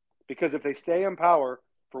 because if they stay in power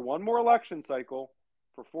for one more election cycle,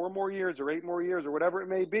 for 4 more years or 8 more years or whatever it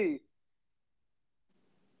may be,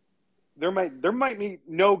 there might be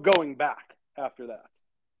no going back after that.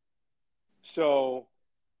 So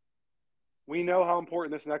we know how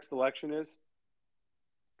important this next election is.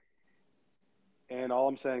 And all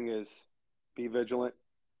I'm saying is be vigilant.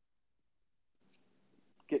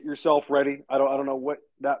 Get yourself ready. I don't know what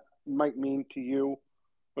that might mean to you,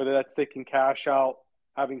 whether that's taking cash out,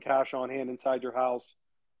 having cash on hand inside your house,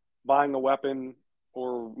 buying a weapon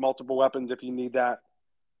or multiple weapons if you need that,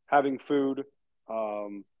 having food,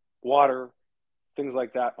 water, things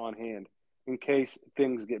like that on hand in case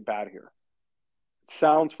things get bad here. It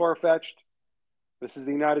sounds far-fetched. This is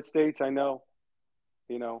the United States, I know,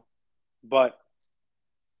 but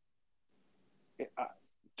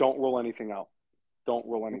don't rule anything out. Don't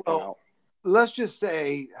rule anything out. Let's just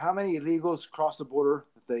say, how many illegals cross the border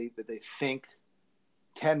that they think?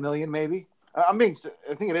 10 million, maybe? I think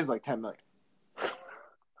it is like 10 million.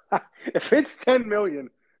 If it's 10 million,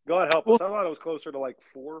 God help us. I thought it was closer to like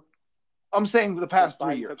 4. I'm saying for the past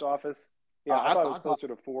 3 years. Took office. Yeah, I thought it was closer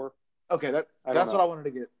to 4. Okay, that's what I wanted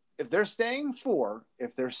to get. If they're saying 4,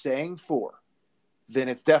 then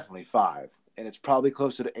it's definitely 5, and it's probably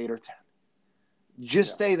closer to 8 or 10.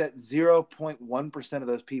 Just say that 0.1% of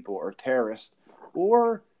those people are terrorists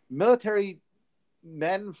or military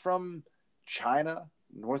men from China,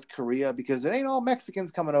 North Korea, because it ain't all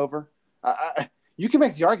Mexicans coming over. You can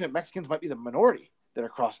make the argument Mexicans might be the minority that are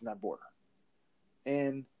crossing that border.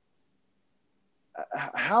 And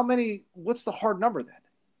how many, what's the hard number then?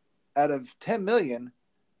 Out of 10 million,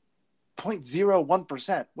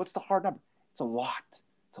 0.01%, what's the hard number? It's a lot.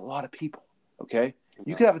 It's a lot of people. Okay, you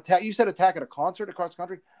Yeah. could have attack. You said attack at a concert across the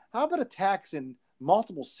country. How about attacks in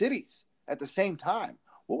multiple cities at the same time?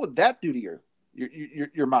 What would that do to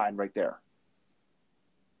your mind right there?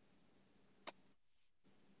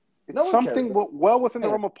 It's No one cares. something well within the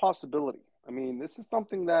realm of possibility. I mean, this is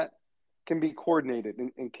something that can be coordinated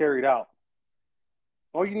and carried out.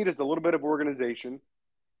 All you need is a little bit of organization,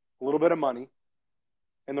 a little bit of money,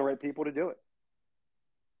 and the right people to do it.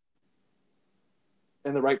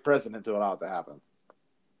 And the right president to allow it to happen.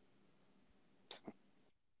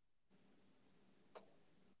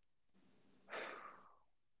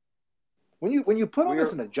 When you put all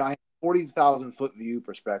this in a giant 40,000 foot view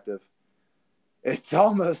perspective, it's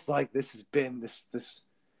almost like this has been the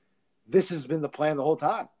plan the whole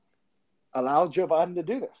time. Allow Joe Biden to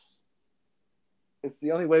do this. It's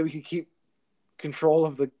the only way we can keep control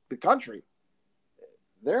of the country.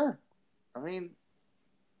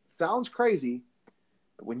 Sounds crazy,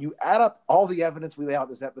 but when you add up all the evidence we lay out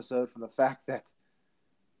this episode from the fact that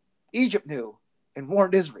Egypt knew and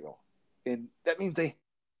warned Israel, and that means they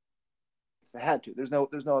had to. There's no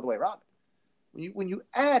other way around it. When you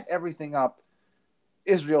add everything up,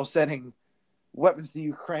 Israel sending weapons to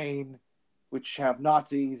Ukraine, which have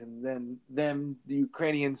Nazis, and then the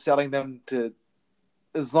Ukrainians selling them to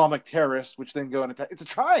Islamic terrorists, which then go into it's a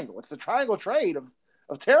triangle. It's the triangle trade of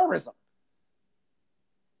terrorism,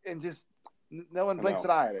 and just no one blinks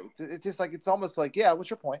an eye at it. It's just like it's almost like, yeah, what's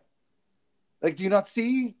your point? Like, do you not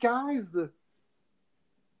see, guys?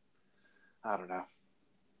 I don't know.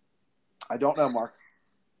 I don't know, Mark.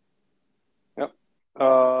 Yep.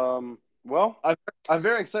 Well, I'm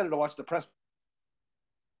very excited to watch the press.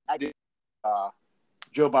 I did.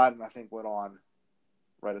 Joe Biden, I think, went on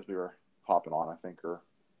right as we were hopping on. I think, or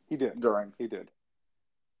he did. He did.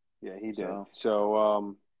 Yeah, he did.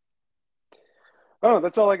 So oh,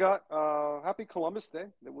 that's all I got. Happy Columbus Day.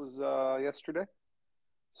 It was yesterday.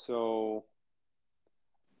 So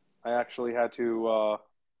I actually had to.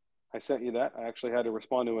 I sent you that. I actually had to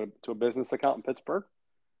respond to a business account in Pittsburgh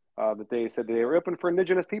that they said they were open for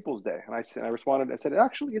Indigenous Peoples Day, and I responded. I said,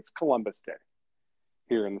 actually, it's Columbus Day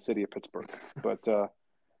here in the city of Pittsburgh. But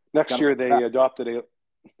next year they adopted a.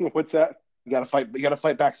 What's that? You got to fight. You got to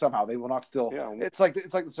fight back somehow. They will not steal. Yeah. It's like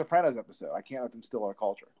the Sopranos episode. I can't let them steal our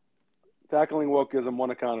culture. Tackling wokeism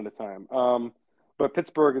one account at a time. But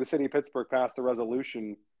Pittsburgh, the city of Pittsburgh, passed a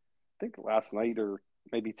resolution, I think last night or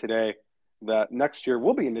maybe today, that next year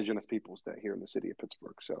will be Indigenous Peoples Day here in the city of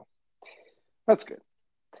Pittsburgh. So that's good.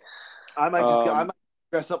 I might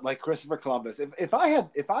dress up like Christopher Columbus. If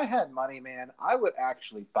I had money, man, I would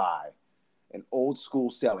actually buy an old school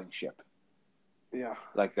sailing ship. Yeah,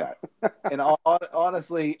 like that. And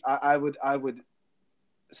honestly, I would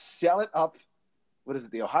sell it up. What is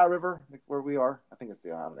it? The Ohio River, like where we are. I think it's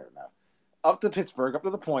the Ohio River now. Up to Pittsburgh, up to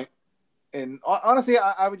the point. And honestly,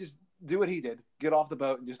 I would just do what he did: get off the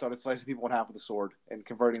boat and just started slicing people in half with a sword and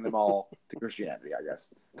converting them all to Christianity. I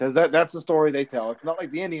guess because that's the story they tell. It's not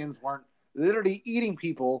like the Indians weren't literally eating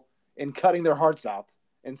people and cutting their hearts out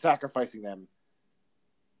and sacrificing them.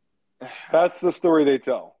 That's the story they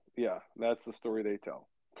tell. Yeah, that's the story they tell.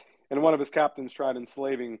 And one of his captains tried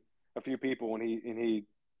enslaving a few people, and he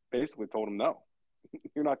basically told him, no,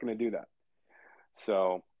 you're not going to do that.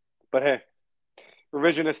 So, but hey,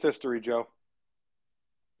 revisionist history, Joe.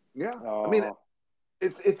 Yeah, I mean,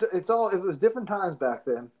 it's all. It was different times back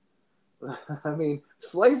then. I mean,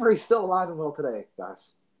 slavery's still alive and well today,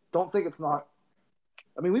 guys. Don't think it's not.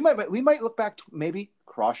 I mean, we might look back. Maybe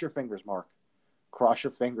cross your fingers, Mark. Cross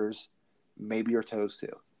your fingers. Maybe your toes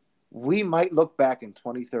too. We might look back in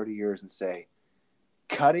 20, 30 years and say,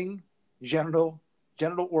 cutting genital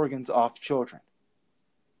organs off children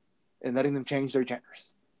and letting them change their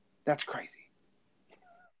genders. That's crazy.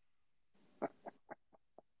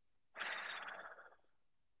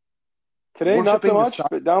 Today, not so much,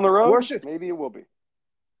 but down the road, maybe it will be.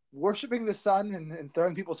 Worshipping the sun and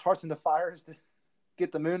throwing people's hearts into fires to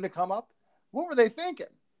get the moon to come up. What were they thinking?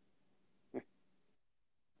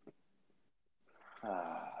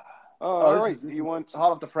 All right. You want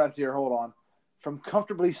hot off the press here? Hold on. From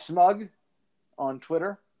Comfortably Smug on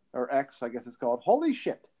Twitter, or X, I guess it's called. Holy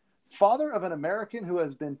shit! Father of an American who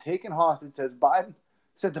has been taken hostage said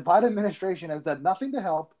the Biden administration has done nothing to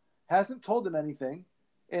help, hasn't told them anything,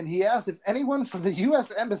 and he asked if anyone from the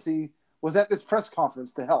U.S. Embassy was at this press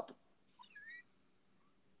conference to help.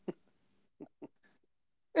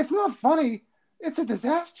 It's not funny. It's a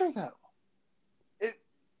disaster, though.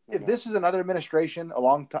 If this is another administration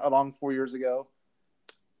along 4 years ago,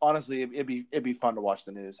 honestly, it'd be fun to watch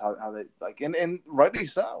the news how they like and rightly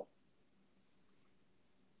so.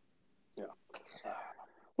 Yeah.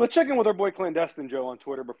 Let's check in with our boy Clandestine Joe on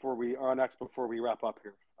Twitter before we wrap up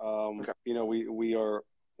here. Okay. You know,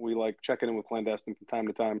 we like checking in with Clandestine from time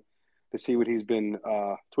to time to see what he's been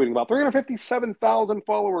tweeting about. 357,000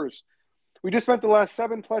 followers. We just spent the last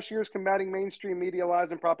 7+ years combating mainstream media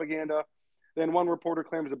lies and propaganda. Then one reporter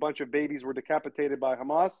claims a bunch of babies were decapitated by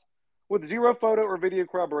Hamas with zero photo or video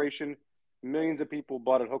corroboration. Millions of people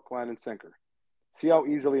bought it hook, line, and sinker. See how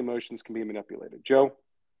easily emotions can be manipulated. Joe,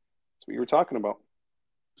 that's what you were talking about.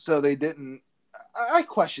 So they didn't. I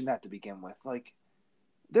question that to begin with. Like,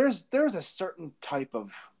 there's a certain type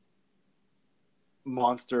of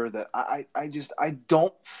monster that I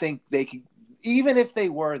don't think they can. Even if they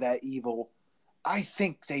were that evil, I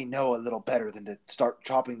think they know a little better than to start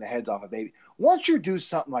chopping the heads off a baby. Once you do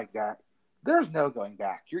something like that, there's no going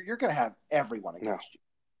back. You're going to have everyone against you.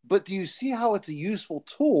 But do you see how it's a useful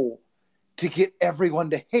tool to get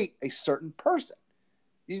everyone to hate a certain person?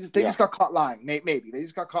 They just got caught lying. Maybe they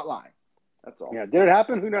just got caught lying. That's all. Yeah, did it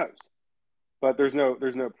happen? Who knows? But there's no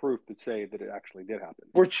proof to say that it actually did happen.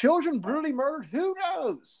 Were children brutally murdered? Who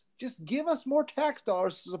knows? Just give us more tax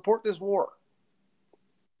dollars to support this war.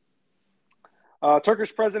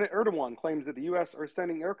 Turkish President Erdogan claims that the U.S. are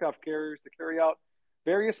sending aircraft carriers to carry out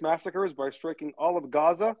various massacres by striking all of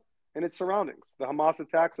Gaza and its surroundings. The Hamas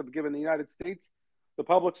attacks have given the United States the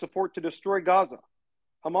public support to destroy Gaza.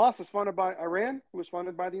 Hamas is funded by Iran, who is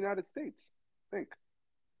funded by the United States. I think.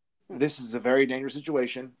 This is a very dangerous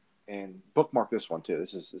situation, and bookmark this one too.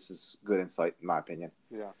 This is good insight, in my opinion.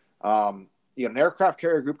 Yeah. You got an aircraft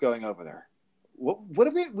carrier group going over there. What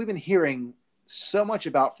have we've been hearing so much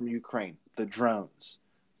about from Ukraine? The drones.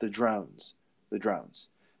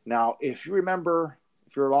 Now, if you remember,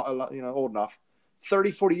 if you're old enough,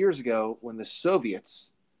 30, 40 years ago, when the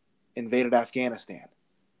Soviets invaded Afghanistan,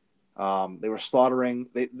 they were slaughtering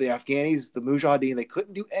the Afghanis, the Mujahideen. They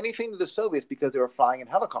couldn't do anything to the Soviets because they were flying in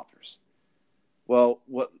helicopters. Well,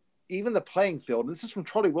 even the playing field, and this is from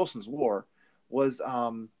Charlie Wilson's War, was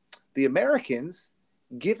the Americans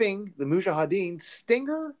giving the Mujahideen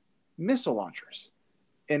Stinger missile launchers.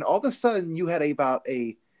 And all of a sudden, you had about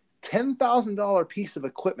a $10,000 piece of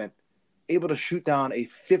equipment able to shoot down a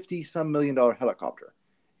 $50-some million helicopter.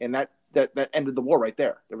 And that ended the war right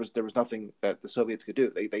there. There was nothing that the Soviets could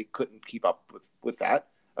do. They couldn't keep up with that.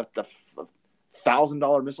 A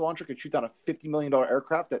 $1,000 missile launcher could shoot down a $50 million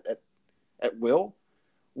aircraft at will.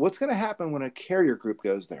 What's going to happen when a carrier group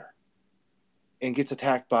goes there and gets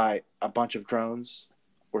attacked by a bunch of drones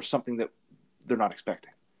or something that they're not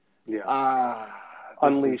expecting? Yeah.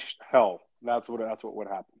 Unleashed hell. That's what would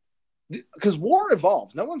happen. Because war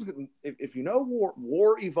evolves. No one's going. If you know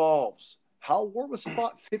war evolves. How war was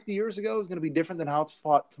fought 50 years ago is going to be different than how it's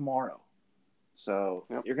fought tomorrow. So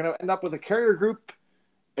You're going to end up with a carrier group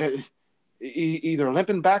either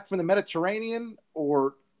limping back from the Mediterranean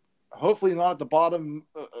or hopefully not at the bottom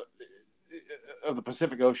of the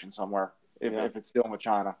Pacific Ocean somewhere if it's dealing with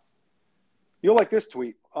China. You'll like this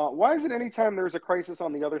tweet. Why is it anytime there's a crisis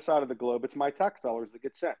on the other side of the globe, it's my tax dollars that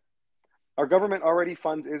get sent? Our government already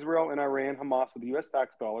funds Israel and Iran, Hamas with U.S.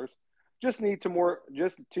 tax dollars. Just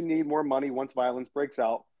to need more money once violence breaks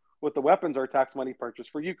out with the weapons our tax money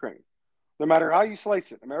purchased for Ukraine. No matter how you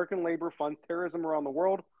slice it, American labor funds terrorism around the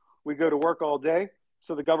world. We go to work all day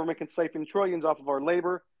so the government can siphon trillions off of our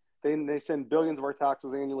labor. Then they send billions of our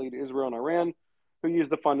taxes annually to Israel and Iran, who use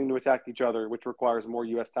the funding to attack each other, which requires more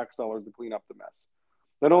U.S. tax dollars to clean up the mess.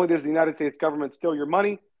 Not only does the United States government steal your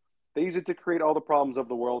money, they use it to create all the problems of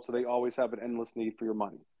the world, so they always have an endless need for your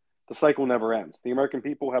money. The cycle never ends. The American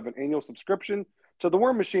people have an annual subscription to the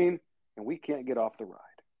war machine, and we can't get off the ride.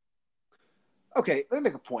 Okay, let me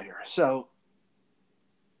make a point here. So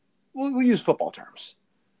we'll use football terms.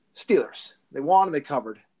 Steelers, they won and they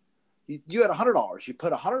covered. You had $100. You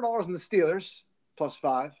put $100 in the Steelers, plus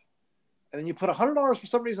 5, and then you put $100 for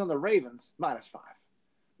some reason on the Ravens, minus 5.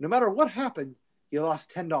 No matter what happened, you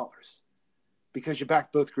lost $10 because you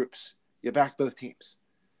backed both groups. You backed both teams.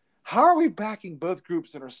 How are we backing both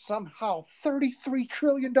groups that are somehow $33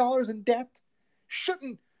 trillion in debt?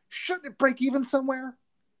 Shouldn't it break even somewhere?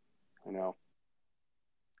 I know.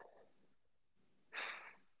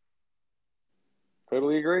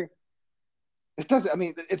 Totally agree. It doesn't. I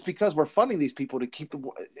mean, it's because we're funding these people to keep the.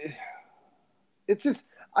 It's just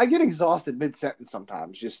I get exhausted mid-sentence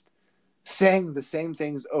sometimes, just saying the same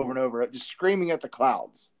things over and over, just screaming at the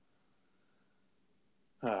clouds.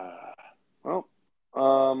 Well,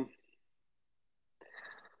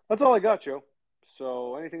 that's all I got, Joe.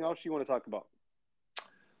 So anything else you want to talk about?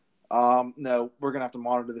 No, we're going to have to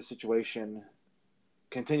monitor the situation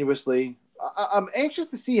continuously. I'm anxious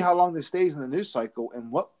to see how long this stays in the news cycle and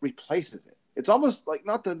what replaces it. It's almost like,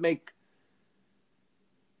 not to make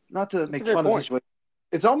not to That's a make great fun of the point. situation.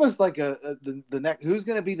 It's almost like the next who's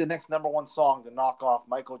going to be the next number one song to knock off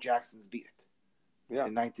Michael Jackson's "Beat It." Yeah.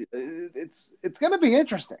 In 19, it's going to be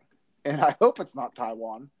interesting, and I hope it's not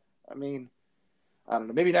Taiwan. I mean, I don't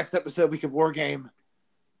know. Maybe next episode we could war game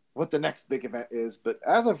what the next big event is, but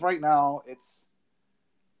as of right now, it's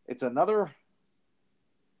another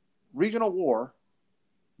regional war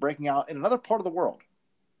breaking out in another part of the world,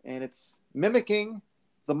 and it's mimicking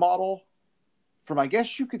the model from, I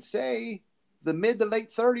guess you could say, the mid to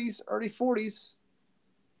late 30s, early 40s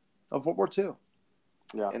of World War II.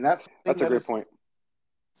 Yeah. And that's a great point.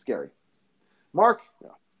 Scary. Mark, Yeah.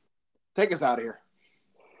 take us out of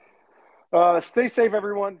here. Stay safe,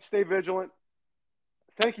 everyone. Stay vigilant.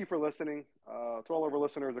 Thank you for listening. To all of our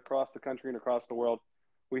listeners across the country and across the world,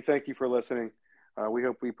 we thank you for listening. We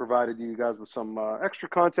hope we provided you guys with some extra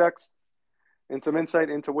context and some insight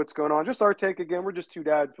into what's going on. Just our take again. We're just two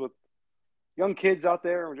dads with young kids out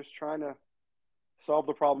there. We're just trying to solve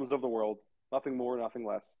the problems of the world. Nothing more, nothing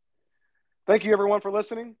less. Thank you, everyone, for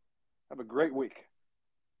listening. Have a great week.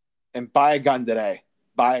 And buy a gun today.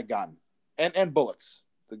 Buy a gun. And bullets.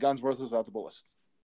 The gun's worthless without the bullets.